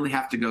you normally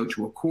have to go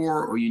to a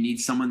core, or you need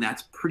someone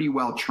that's pretty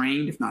well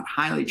trained, if not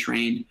highly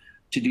trained,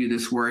 to do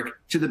this work,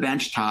 to the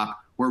benchtop,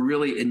 where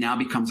really it now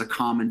becomes a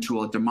common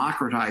tool, a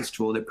democratized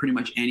tool that pretty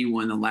much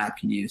anyone in the lab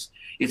can use.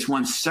 It's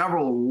won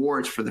several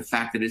awards for the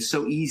fact that it's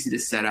so easy to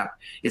set up.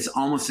 It's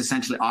almost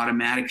essentially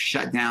automatic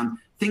shutdown,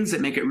 things that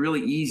make it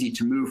really easy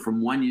to move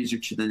from one user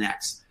to the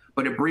next.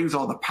 But it brings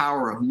all the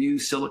power of new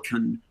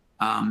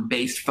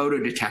silicon-based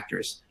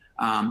photodetectors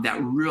that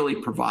really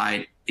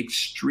provide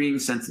extreme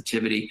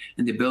sensitivity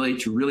and the ability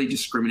to really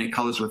discriminate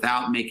colors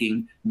without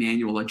making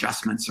manual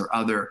adjustments or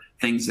other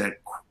things that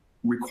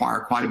require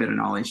quite a bit of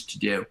knowledge to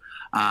do.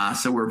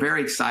 So we're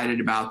very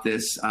excited about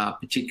this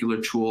particular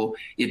tool.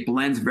 It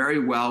blends very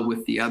well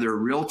with the other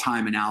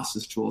real-time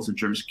analysis tools in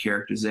terms of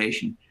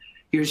characterization.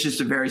 Here's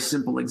just a very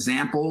simple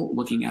example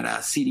looking at a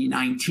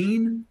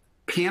CD19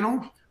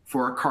 panel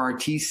for a CAR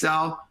T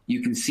cell.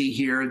 You can see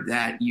here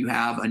that you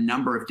have a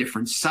number of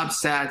different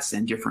subsets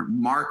and different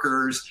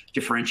markers,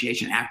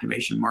 differentiation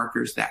activation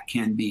markers that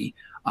can be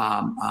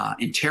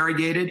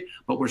interrogated.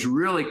 But what's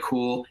really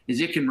cool is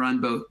it can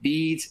run both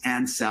beads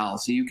and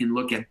cells. So you can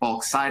look at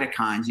bulk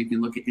cytokines, you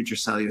can look at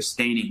intracellular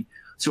staining.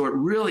 So it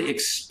really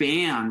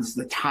expands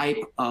the type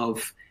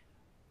of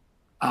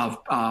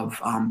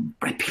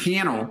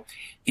panel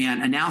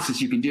and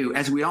analysis you can do.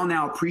 As we all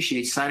now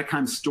appreciate,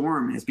 cytokine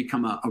storm has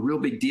become a real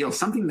big deal,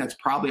 something that's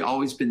probably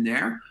always been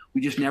there.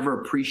 We just never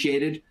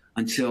appreciated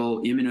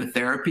until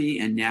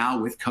immunotherapy, and now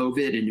with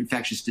COVID and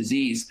infectious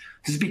disease,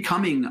 this is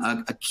becoming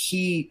a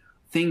key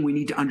thing we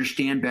need to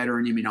understand better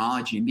in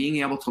immunology, and being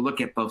able to look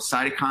at both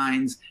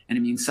cytokines and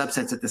immune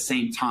subsets at the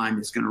same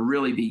time is going to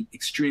really be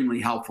extremely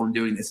helpful in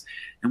doing this.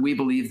 And we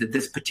believe that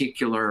this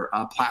particular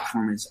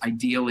platform is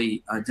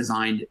ideally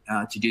designed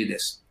to do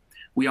this.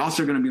 We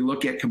also are going to be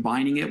looking at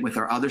combining it with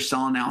our other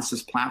cell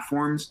analysis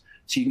platforms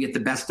so you can get the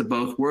best of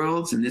both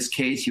worlds. In this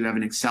case, you have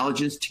an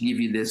Excelligence to give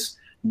you this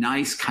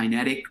nice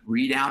kinetic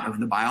readout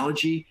of the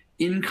biology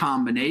in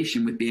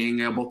combination with being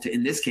able to,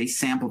 in this case,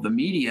 sample the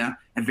media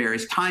at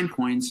various time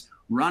points,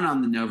 run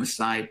on the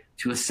Novocyte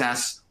to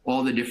assess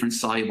all the different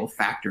soluble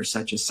factors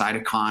such as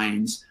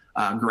cytokines,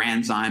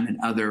 granzyme, and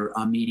other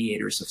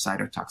mediators of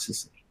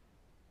cytotoxicity.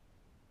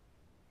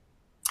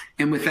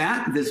 And with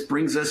that, this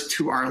brings us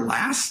to our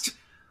last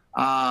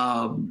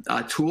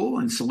tool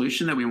and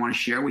solution that we want to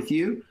share with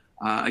you.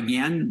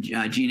 Again,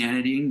 gene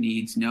editing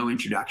needs no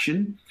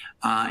introduction,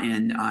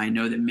 and I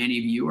know that many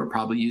of you are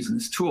probably using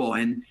this tool.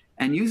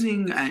 And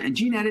using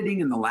gene editing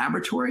in the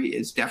laboratory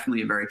is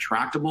definitely very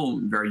tractable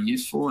and very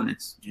useful, and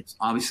it's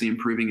obviously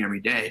improving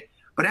every day.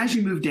 But as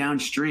you move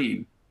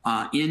downstream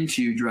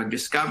into drug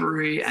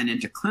discovery and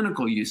into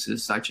clinical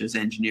uses such as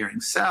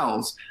engineering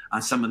cells,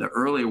 some of the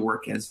earlier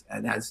work has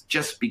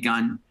just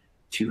begun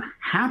to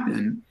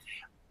happen.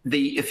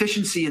 The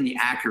efficiency and the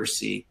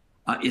accuracy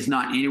is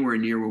not anywhere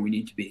near where we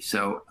need to be.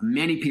 So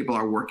many people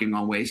are working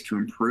on ways to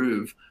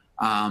improve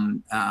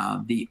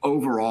the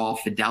overall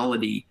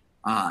fidelity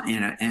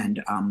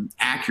and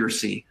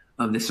accuracy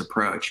of this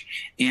approach.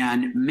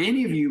 And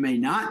many of you may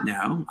not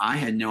know, I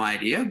had no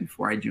idea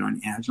before I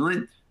joined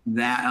Agilent,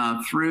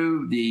 that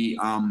through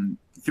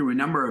a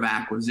number of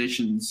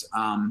acquisitions,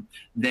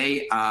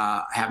 they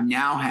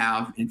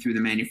and through the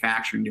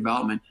manufacturing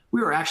development,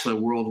 we were actually a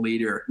world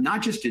leader,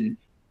 not just in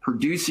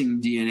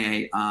producing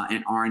DNA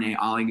and RNA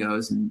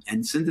oligos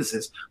and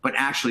synthesis, but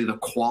actually the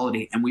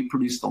quality. And we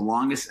produce the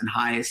longest and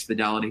highest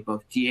fidelity,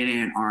 both DNA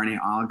and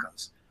RNA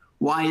oligos.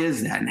 Why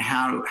is that, and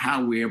how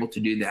are we able to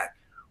do that?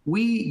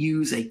 We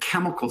use a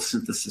chemical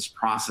synthesis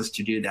process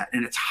to do that,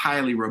 and it's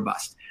highly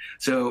robust.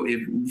 So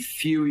if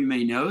few of you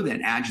may know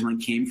that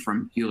Agilent came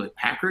from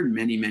Hewlett-Packard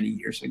many, many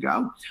years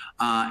ago,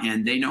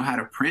 and they know how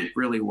to print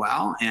really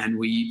well. And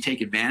we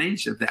take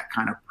advantage of that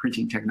kind of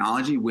printing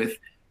technology with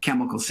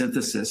chemical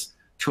synthesis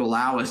to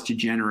allow us to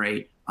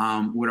generate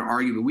would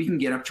argue that we can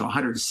get up to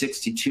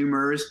 160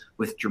 tumors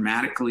with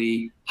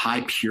dramatically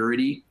high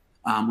purity,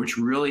 which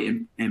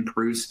really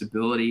improves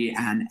stability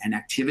and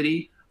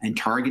activity and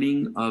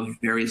targeting of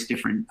various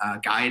different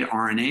guide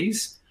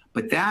RNAs.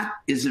 But that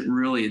isn't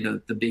really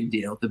the big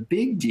deal. The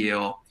big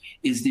deal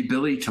is the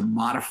ability to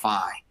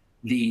modify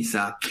these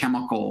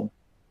chemical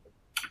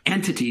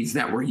entities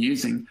that we're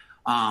using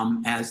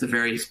as the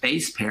various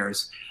base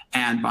pairs.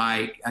 And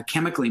by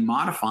chemically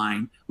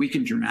modifying, we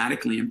can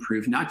dramatically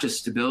improve not just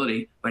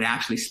stability, but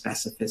actually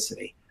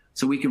specificity.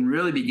 So we can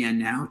really begin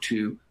now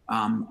to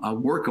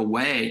work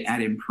away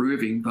at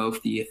improving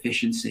both the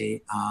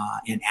efficiency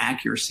and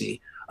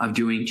accuracy of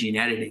doing gene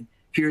editing.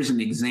 Here's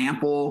an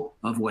example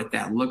of what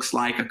that looks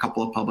like. A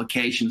couple of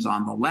publications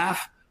on the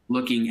left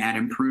looking at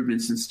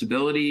improvements in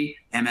stability.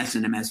 MS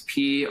and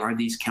MSP are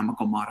these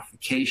chemical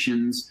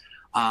modifications.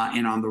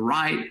 And on the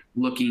right,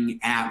 looking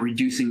at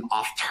reducing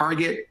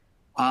off-target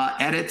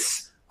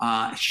edits,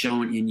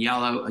 shown in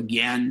yellow,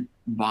 again,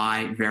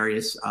 by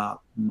various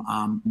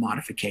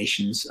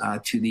modifications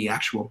to the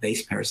actual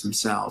base pairs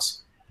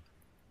themselves.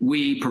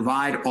 We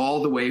provide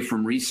all the way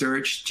from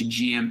research to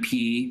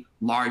GMP,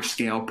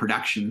 large-scale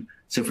production.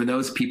 So for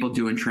those people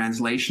doing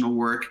translational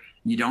work,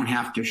 you don't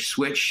have to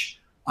switch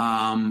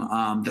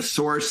the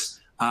source,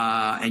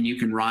 and you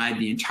can ride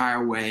the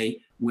entire way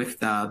with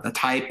the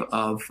type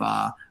of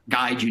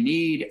guide you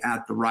need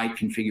at the right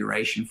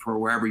configuration for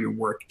wherever your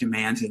work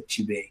demands it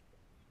to be.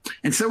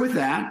 And so with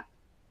that,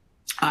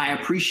 I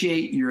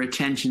appreciate your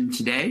attention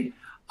today.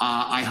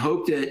 I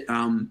hope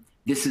that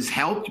this has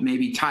helped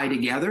maybe tie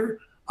together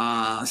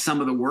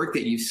some of the work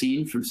that you've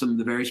seen from some of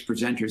the various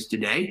presenters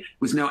today. It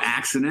was no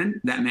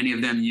accident that many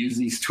of them use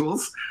these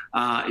tools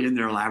in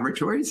their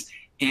laboratories.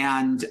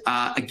 And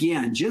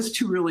again, just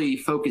to really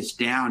focus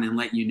down and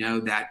let you know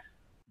that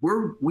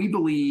we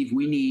believe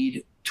we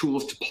need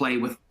tools to play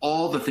with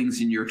all the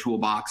things in your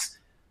toolbox,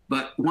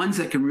 but ones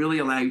that can really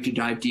allow you to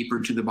dive deeper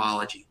into the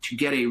biology, to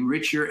get a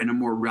richer and a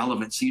more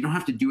relevant, so you don't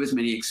have to do as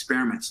many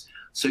experiments,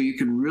 so you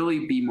can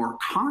really be more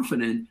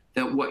confident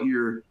that what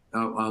you're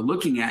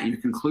looking at in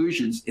your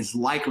conclusions is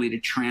likely to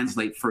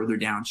translate further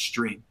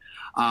downstream.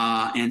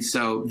 And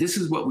so this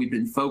is what we've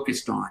been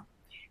focused on.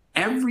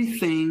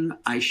 Everything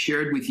I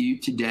shared with you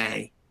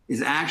today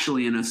is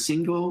actually in a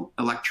single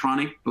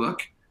electronic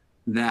book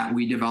that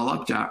we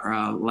developed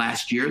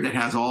last year that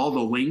has all the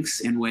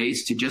links and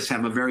ways to just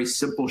have a very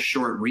simple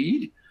short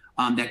read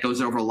that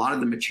goes over a lot of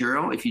the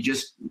material. If you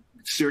just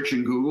search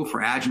in Google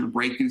for Agilent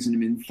Breakthroughs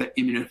in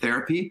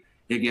Immunotherapy,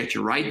 it'll get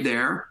you right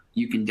there.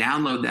 You can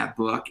download that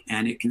book,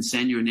 and it can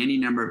send you in any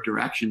number of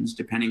directions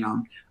depending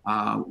on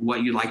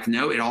what you'd like to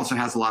know. It also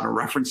has a lot of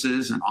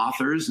references and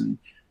authors and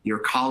your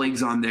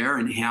colleagues on there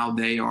and how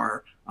they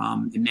are,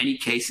 in many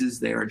cases,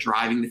 they are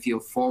driving the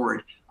field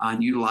forward on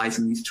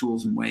utilizing these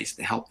tools and ways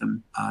to help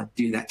them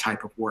do that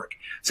type of work.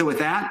 So with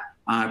that,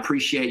 I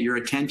appreciate your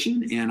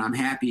attention, and I'm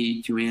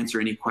happy to answer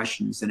any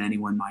questions that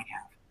anyone might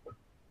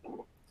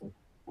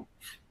have.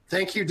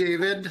 Thank you,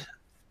 David.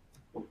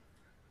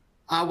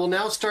 We'll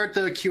now start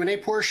the Q&A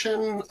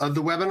portion of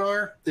the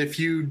webinar. If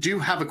you do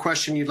have a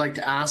question you'd like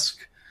to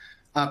ask,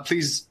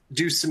 please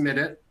do submit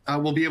it.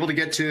 We'll be able to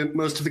get to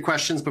most of the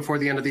questions before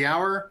the end of the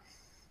hour.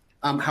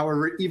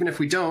 However, even if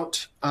we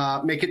don't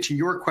make it to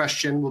your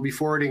question, we'll be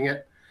forwarding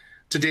it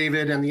to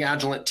David and the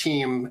Agilent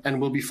team,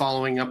 and we'll be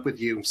following up with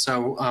you.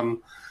 So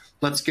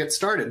let's get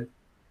started.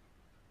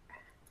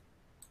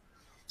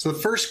 So the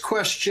first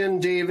question,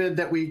 David,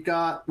 that we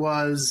got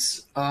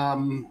was,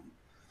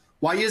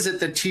 why is it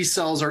that T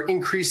cells are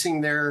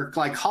increasing their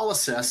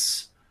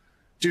glycolysis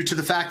due to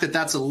the fact that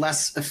that's a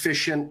less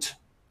efficient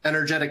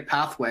energetic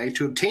pathway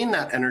to obtain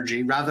that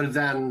energy rather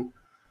than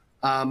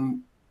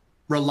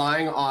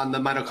relying on the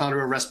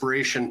mitochondrial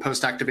respiration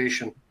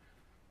post-activation?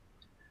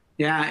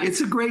 Yeah, it's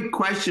a great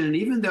question. And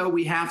even though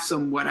we have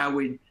some what I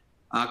would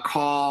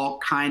call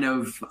kind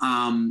of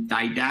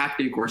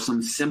didactic or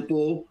some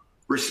simple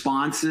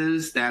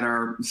responses that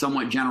are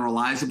somewhat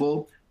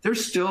generalizable,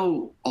 there's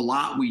still a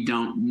lot we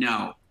don't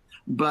know.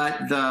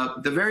 But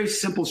the very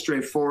simple,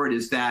 straightforward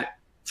is that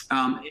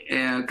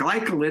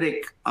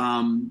glycolytic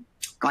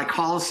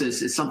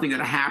glycolysis is something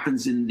that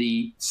happens in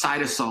the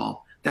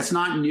cytosol that's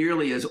not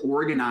nearly as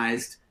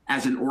organized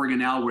as an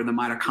organelle where the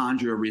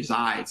mitochondria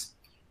resides.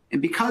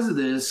 And because of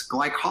this,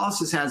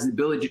 glycolysis has the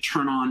ability to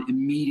turn on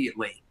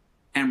immediately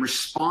and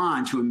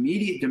respond to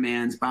immediate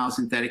demands,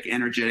 biosynthetic,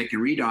 energetic,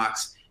 and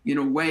redox in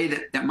a way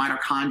that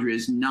mitochondria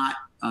is not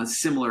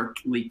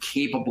similarly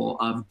capable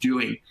of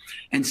doing.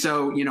 And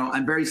so,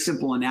 a very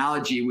simple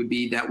analogy would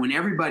be that when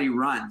everybody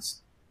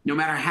runs, no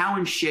matter how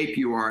in shape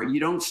you are, you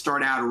don't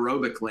start out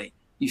aerobically.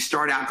 You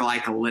start out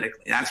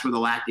glycolytically. That's where the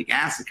lactic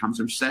acid comes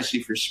from,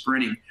 especially for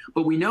sprinting.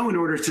 But we know in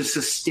order to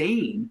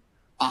sustain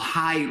a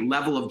high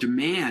level of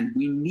demand,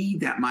 we need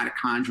that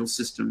mitochondrial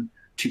system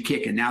to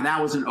kick in. Now,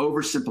 that was an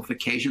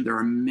oversimplification. There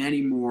are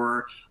many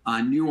more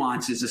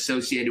nuances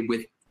associated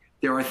with.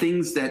 There are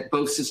things that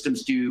both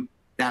systems do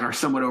that are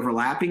somewhat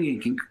overlapping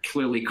and can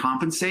clearly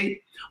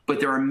compensate, but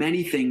there are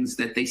many things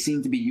that they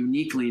seem to be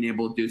uniquely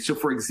enabled to do. So,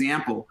 for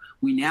example,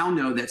 we now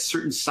know that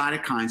certain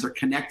cytokines are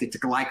connected to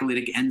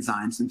glycolytic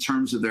enzymes in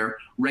terms of their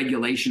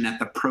regulation at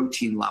the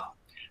protein level.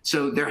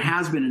 So there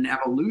has been an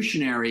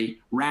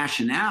evolutionary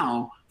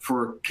rationale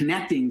for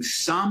connecting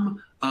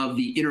some of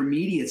the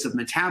intermediates of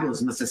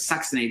metabolism, such as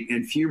succinate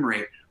and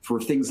fumarate, for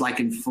things like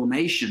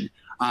inflammation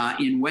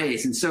in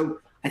ways. And so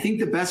I think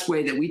the best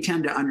way that we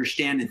tend to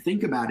understand and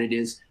think about it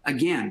is,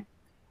 again,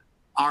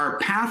 our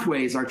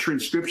pathways, our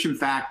transcription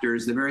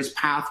factors, the various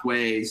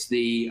pathways,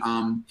 the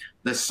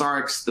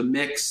SARCs, the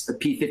MYCs, the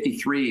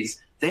P53s,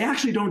 they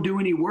actually don't do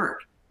any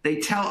work. They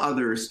tell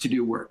others to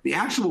do work. The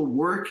actual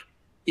work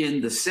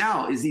in the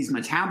cell is these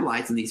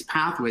metabolites and these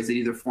pathways that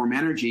either form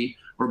energy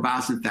or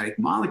biosynthetic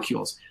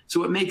molecules.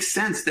 So it makes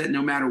sense that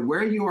no matter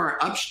where you are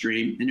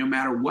upstream and no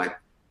matter what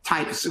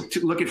type, so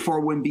to look at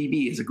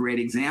 401BB is a great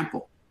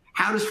example.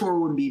 How does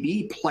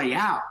 401BB play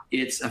out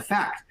its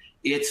effect?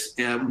 It's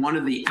one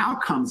of the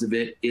outcomes of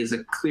it is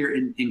a clear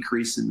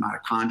increase in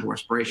mitochondrial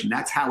respiration.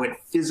 That's how it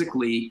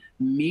physically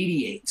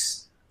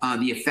mediates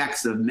the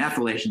effects of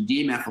methylation,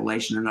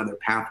 demethylation, and other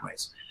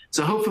pathways.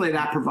 So hopefully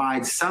that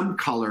provides some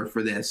color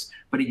for this.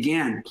 But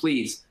again,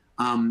 please,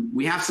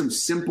 we have some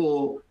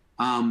simple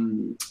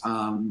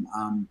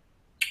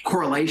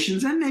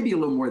correlations, and maybe a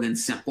little more than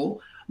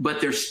simple,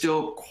 but there's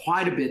still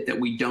quite a bit that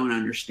we don't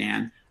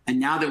understand. And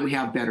now that we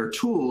have better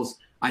tools,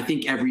 I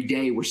think every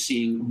day we're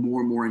seeing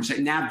more and more insight.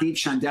 Navdeep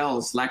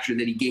Chandel's lecture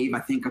that he gave, I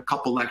think a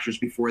couple lectures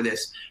before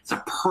this, it's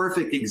a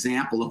perfect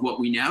example of what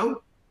we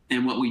know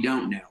and what we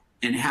don't know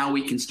and how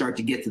we can start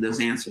to get to those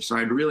answers. So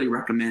I'd really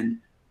recommend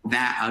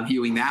that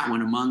viewing that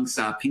one amongst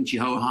Ping-Chi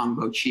Ho, Hong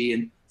Bo Chi,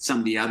 and some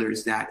of the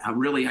others that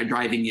really are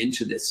driving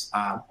into this,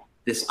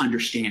 this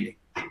understanding.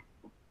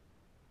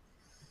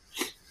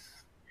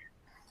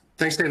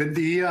 Thanks, David.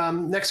 The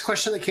next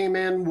question that came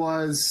in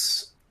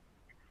was,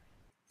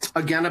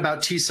 again,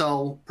 about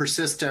T-cell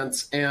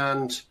persistence.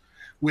 And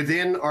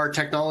within our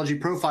technology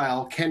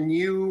profile,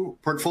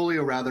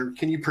 portfolio rather,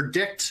 can you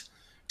predict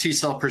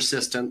T-cell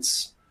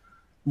persistence,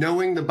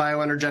 knowing the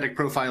bioenergetic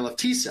profile of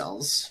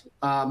T-cells?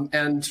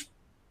 And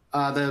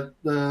the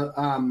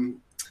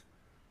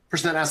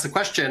person that asked the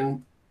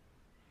question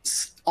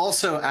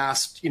also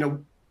asked,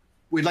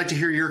 we'd like to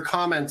hear your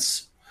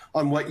comments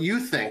on what you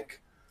think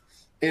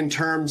in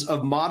terms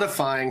of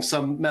modifying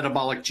some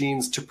metabolic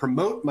genes to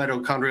promote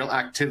mitochondrial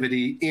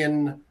activity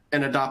in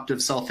an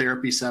adoptive cell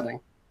therapy setting.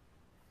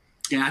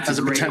 Yeah, that's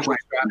a great question.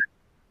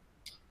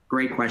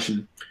 Great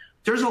question.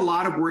 There's a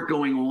lot of work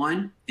going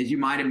on, as you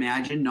might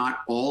imagine. Not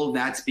all of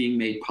that's being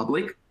made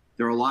public.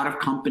 There are a lot of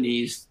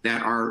companies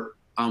that are,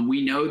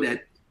 we know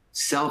that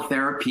cell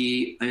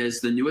therapy is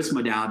the newest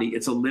modality.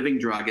 It's a living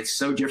drug. It's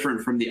so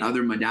different from the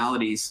other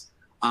modalities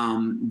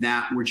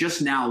that we're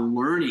just now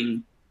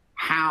learning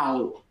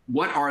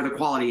what are the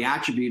quality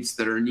attributes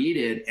that are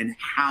needed and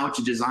how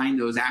to design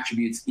those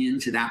attributes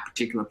into that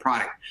particular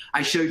product.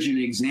 I showed you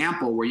an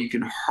example where you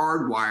can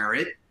hardwire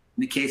it.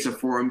 In the case of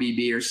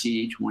 4-1BB or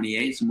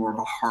CD28, it's more of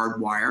a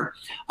hardwire.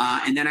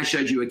 And then I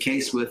showed you a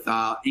case with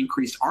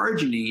increased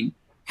arginine,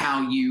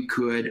 how you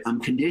could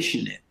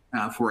condition it,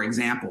 for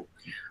example.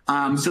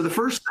 So the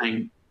first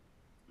thing,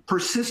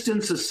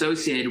 persistence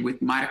associated with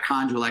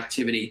mitochondrial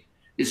activity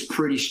is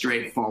pretty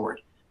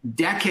straightforward.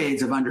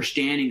 Decades of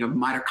understanding of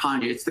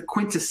mitochondria, it's the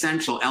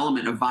quintessential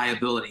element of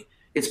viability.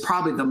 It's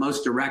probably the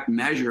most direct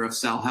measure of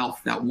cell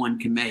health that one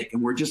can make. And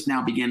we're just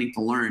now beginning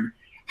to learn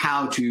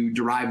how to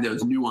derive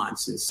those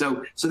nuances.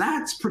 So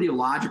that's pretty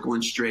logical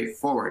and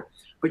straightforward.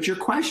 But your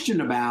question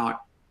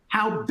about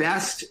how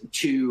best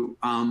to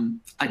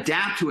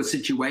adapt to a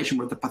situation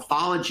where the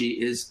pathology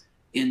is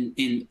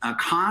in a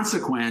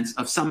consequence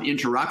of some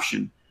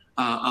interruption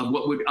of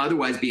what would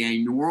otherwise be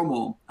a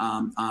normal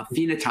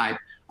phenotype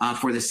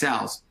for the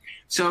cells.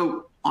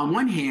 So on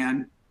one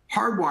hand,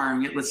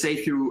 hardwiring it, let's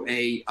say through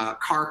a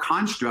CAR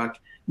construct,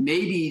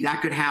 maybe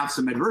that could have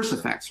some adverse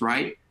effects,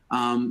 right?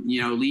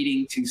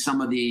 Leading to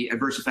some of the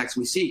adverse effects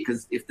we see,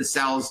 because if the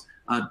cells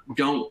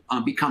don't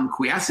become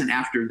quiescent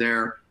after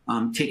they're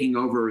taking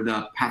over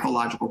the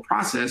pathological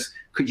process,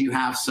 could you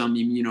have some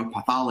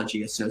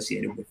immunopathology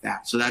associated with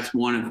that? So that's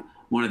one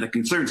of the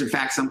concerns. In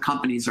fact, some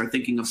companies are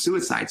thinking of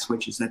suicide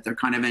switches that they're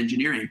kind of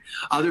engineering.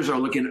 Others are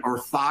looking at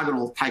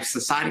orthogonal types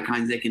of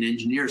cytokines they can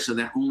engineer so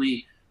that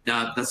only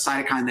the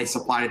cytokine they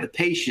supply to the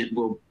patient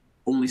will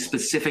only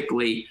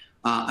specifically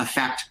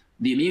affect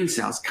the immune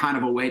cells, kind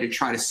of a way to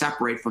try to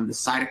separate from the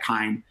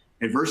cytokine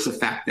adverse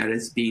effect that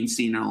is being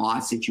seen in a lot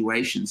of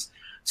situations.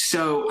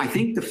 So I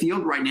think the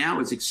field right now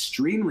is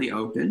extremely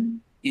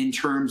open in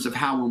terms of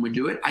how one would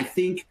do it. I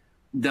think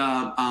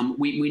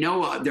we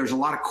know there's a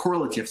lot of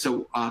correlative.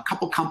 So a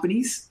couple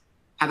companies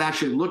have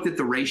actually looked at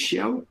the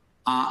ratio.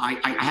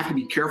 I have to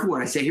be careful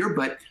what I say here,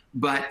 but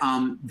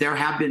there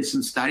have been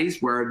some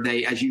studies where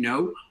they, as you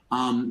know,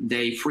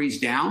 they freeze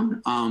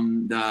down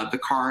the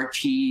CAR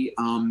T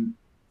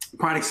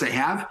products they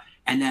have.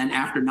 And then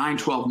after 9,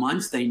 12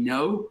 months, they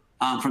know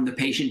from the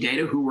patient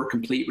data who were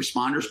complete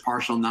responders,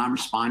 partial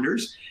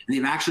non-responders. And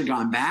they've actually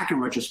gone back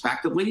and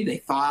retrospectively, they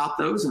thaw out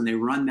those and they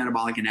run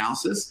metabolic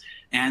analysis.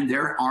 And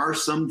there are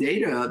some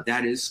data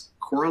that is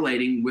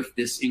correlating with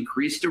this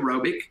increased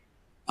aerobic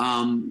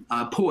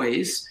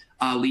poise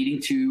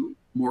leading to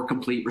more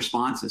complete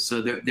responses.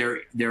 So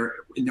they're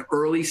in the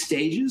early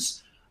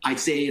stages. I'd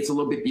say it's a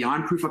little bit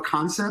beyond proof of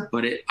concept,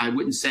 but I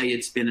wouldn't say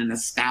it's been an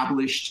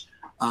established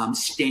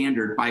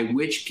standard by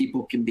which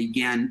people can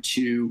begin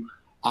to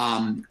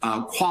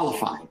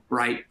qualify,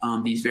 right,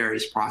 these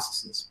various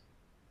processes.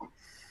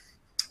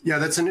 Yeah,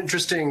 that's an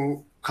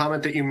interesting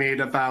comment that you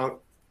made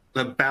about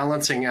the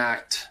balancing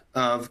act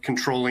of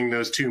controlling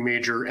those two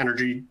major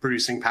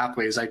energy-producing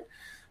pathways. I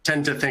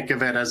tend to think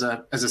of it as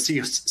a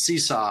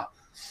seesaw,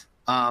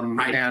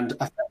 right. And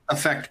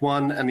affect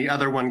one and the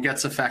other one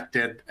gets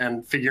affected,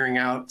 and figuring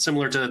out,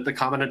 similar to the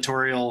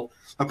combinatorial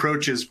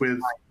approaches with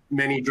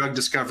many drug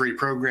discovery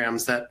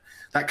programs, that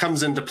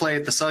comes into play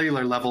at the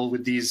cellular level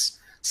with these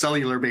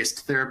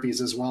cellular-based therapies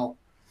as well.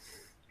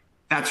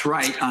 That's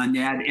right,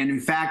 Ned. And in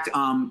fact,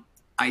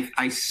 I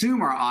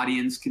assume our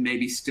audience can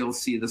maybe still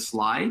see the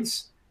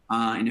slides.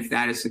 And if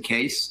that is the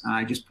case,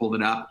 I just pulled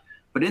it up.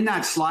 But in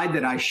that slide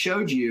that I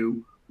showed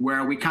you,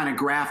 where we kind of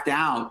graphed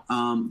out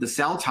the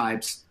cell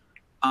types,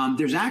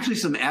 there's actually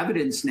some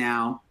evidence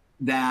now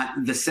that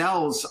the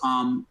cells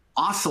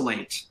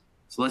oscillate.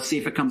 So let's see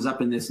if it comes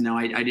up in this. No,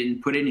 I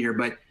didn't put in here,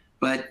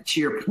 but to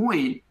your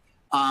point,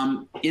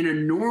 in a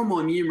normal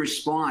immune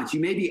response, you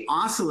may be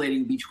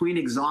oscillating between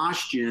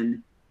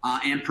exhaustion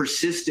and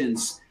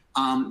persistence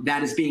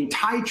that is being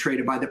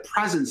titrated by the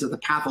presence of the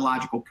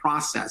pathological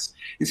process.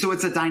 And so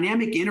it's a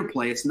dynamic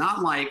interplay. It's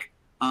not like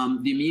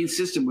the immune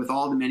system with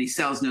all the many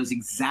cells knows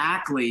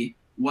exactly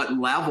what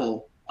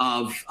level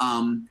of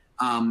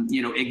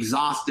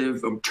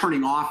exhaustive or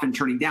turning off and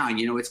turning down.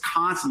 It's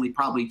constantly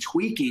probably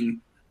tweaking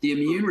the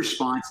immune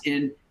response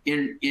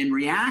in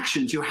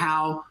reaction to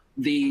how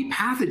the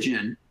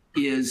pathogen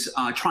is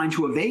trying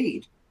to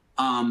evade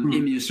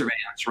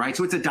immunosurveillance, right?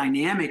 So it's a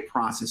dynamic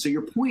process. So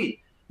your point,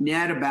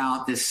 Ned,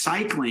 about this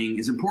cycling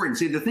is important.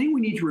 See, the thing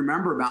we need to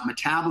remember about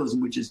metabolism,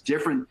 which is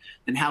different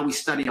than how we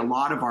study a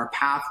lot of our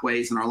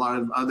pathways and a lot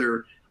of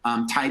other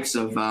types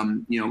of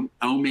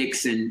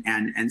omics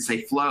and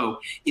say flow,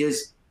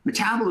 is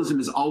metabolism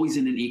is always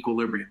in an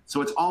equilibrium.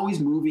 So it's always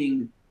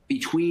moving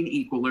between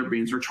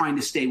equilibriums. We're trying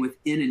to stay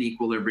within an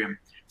equilibrium.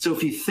 So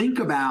if you think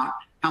about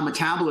how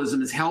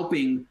metabolism is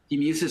helping the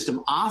immune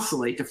system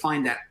oscillate to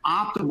find that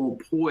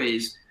optimal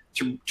poise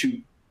to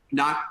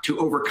not to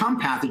overcome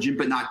pathogen,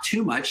 but not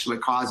too much so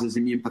it causes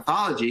immune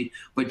pathology,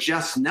 but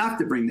just enough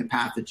to bring the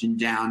pathogen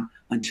down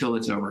until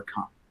it's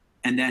overcome.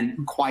 And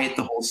then quiet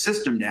the whole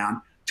system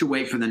down to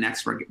wait for the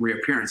next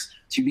reappearance.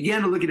 So you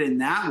begin to look at it in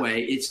that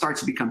way, it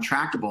starts to become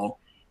tractable.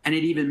 And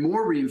it even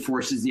more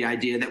reinforces the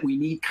idea that we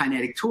need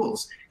kinetic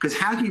tools. Because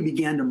how do you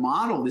begin to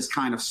model this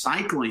kind of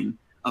cycling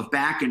of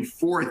back and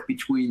forth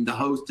between the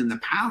host and the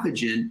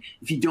pathogen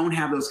if you don't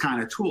have those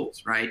kind of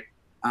tools, right?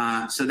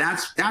 So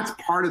that's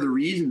part of the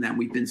reason that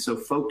we've been so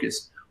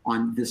focused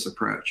on this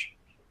approach.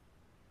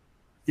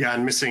 Yeah,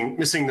 and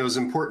missing those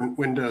important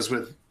windows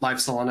with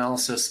live cell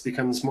analysis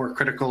becomes more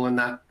critical in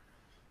that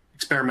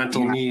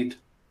experimental need.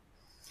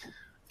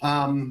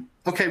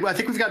 Okay, well, I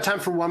think we've got time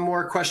for one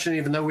more question,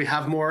 even though we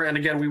have more. And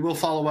again, we will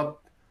follow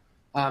up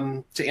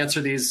to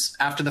answer these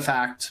after the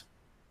fact.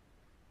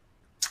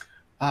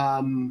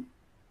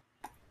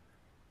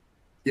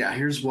 Yeah,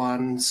 here's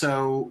one.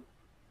 So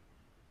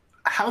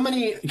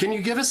can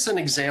you give us an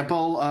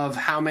example of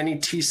how many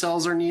T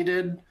cells are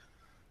needed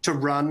to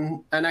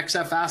run an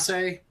XF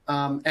assay,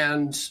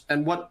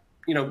 and what,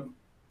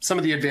 some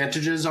of the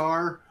advantages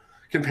are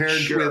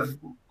compared with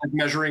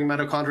measuring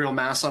mitochondrial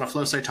mass on a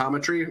flow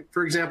cytometry,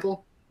 for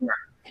example?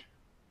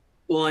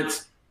 Well,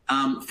 it's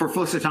for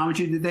flow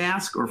cytometry, did they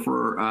ask, or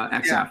for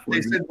XF? Yeah,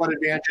 they said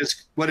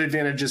what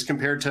advantages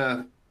compared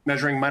to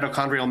measuring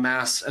mitochondrial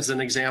mass as an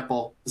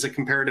example, as a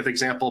comparative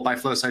example by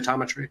flow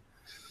cytometry.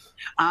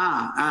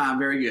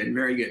 Very good,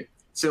 very good.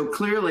 So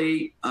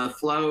clearly,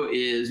 flow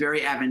is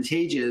very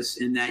advantageous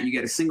in that you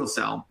get a single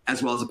cell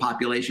as well as a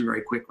population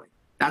very quickly.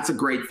 That's a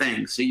great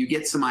thing. So you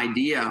get some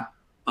idea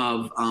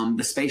of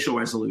the spatial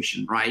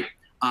resolution, right?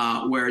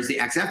 Whereas the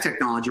XF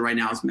technology right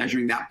now is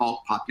measuring that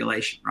bulk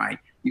population, right?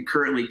 You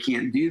currently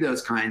can't do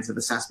those kinds of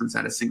assessments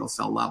at a single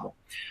cell level.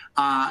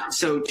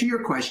 So to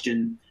your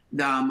question,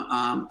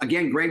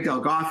 again, Greg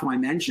Delgoff, who I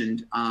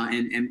mentioned,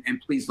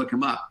 and please look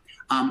him up,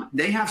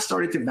 they have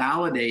started to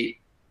validate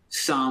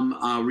some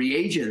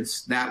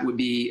reagents that would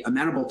be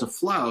amenable to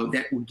flow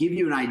that will give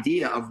you an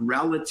idea of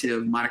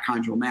relative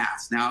mitochondrial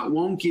mass. Now, it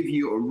won't give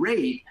you a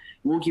rate,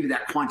 it won't give you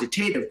that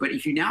quantitative, but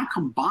if you now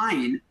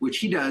combine, which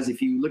he does,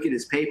 if you look at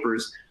his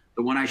papers,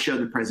 the one I showed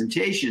in the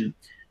presentation,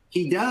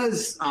 he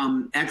does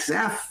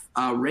XF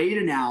rate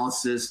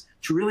analysis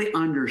to really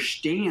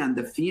understand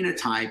the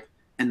phenotype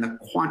and the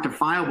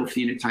quantifiable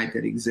phenotype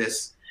that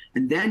exists.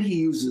 And then he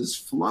uses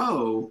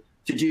flow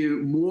to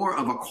do more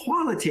of a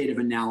qualitative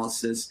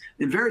analysis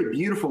and very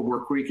beautiful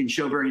work where you can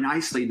show very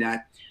nicely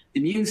that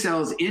immune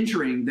cells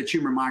entering the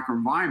tumor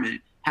microenvironment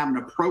have an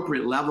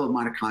appropriate level of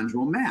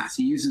mitochondrial mass.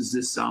 He uses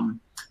this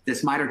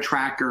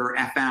MitoTracker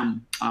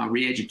FM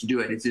reagent to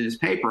do it. It's in his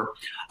paper.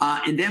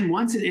 And then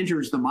once it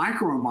enters the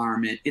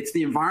microenvironment, it's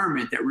the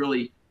environment that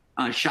really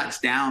shuts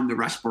down the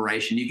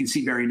respiration. You can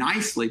see very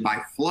nicely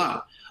by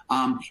flow.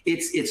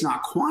 It's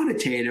not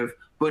quantitative,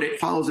 but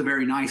it follows a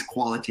very nice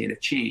qualitative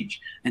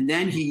change. And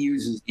then he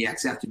uses the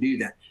XF to do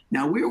that.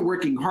 Now, we were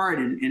working hard,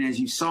 and as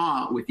you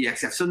saw with the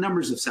XF, so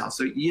numbers of cells.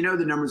 So you know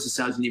the numbers of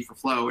cells you need for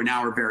flow are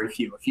now very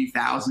few, a few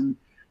thousand.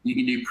 You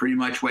can do pretty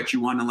much what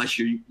you want unless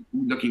you're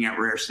looking at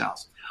rare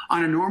cells.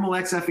 On a normal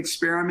XF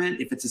experiment,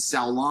 if it's a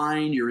cell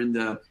line, you're in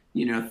the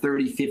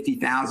 30,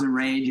 50,000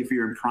 range. If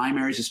you're in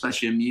primaries,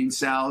 especially immune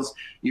cells,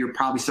 you're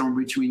probably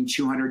somewhere between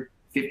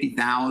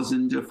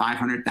 250,000 to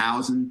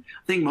 500,000.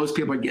 I think most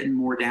people are getting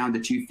more down to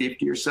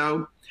 250 or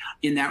so.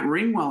 In that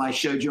ring well I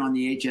showed you on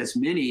the HS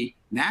Mini,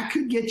 that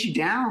could get you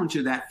down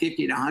to that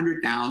 50 to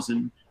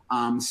 100,000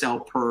 cell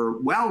per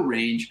well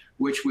range,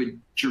 which would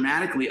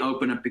dramatically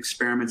open up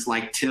experiments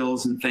like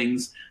TILs and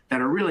things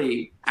that are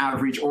really out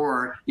of reach,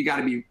 or you got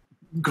to be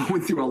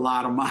going through a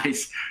lot of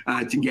mice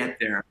to get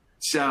there.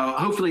 So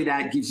hopefully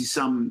that gives you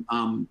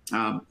some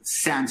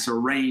sense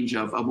or range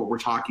of what we're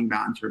talking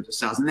about in terms of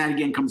cells. And that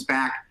again comes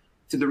back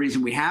to the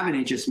reason we have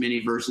an HS Mini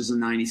versus a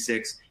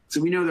 96. So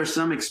we know there's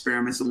some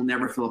experiments that will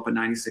never fill up a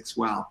 96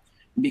 well.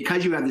 And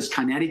because you have this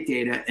kinetic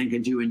data and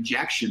can do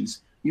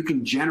injections, you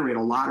can generate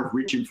a lot of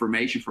rich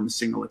information from a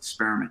single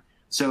experiment.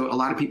 So a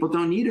lot of people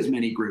don't need as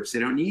many groups. They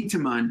don't need to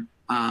run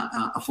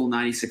a full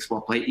 96 well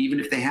plate, even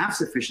if they have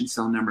sufficient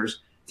cell numbers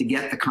to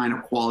get the kind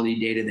of quality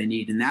data they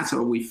need. And that's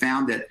what we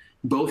found, that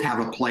both have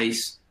a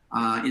place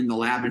in the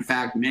lab. In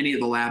fact, many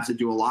of the labs that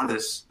do a lot of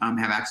this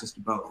have access to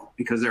both,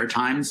 because there are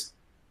times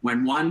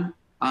when one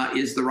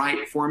is the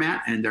right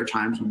format and there are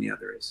times when the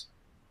other is.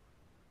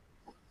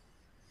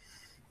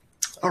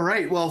 All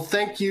right. Well,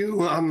 thank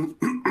you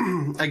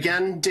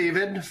again,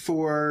 David,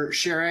 for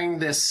sharing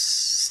this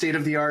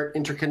state-of-the-art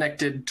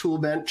interconnected tool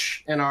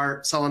bench and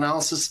our cell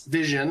analysis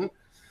vision,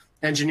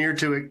 engineered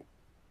to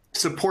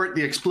support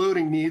the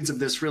exploding needs of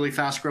this really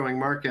fast-growing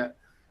market.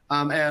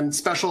 And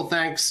special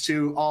thanks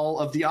to all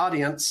of the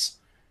audience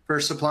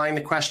for supplying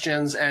the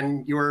questions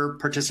and your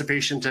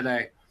participation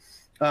today.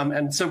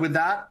 And so with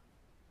that,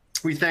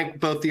 we thank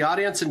both the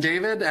audience and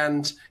David,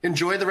 and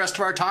enjoy the rest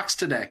of our talks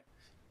today.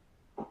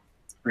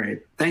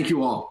 Great. Thank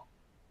you all.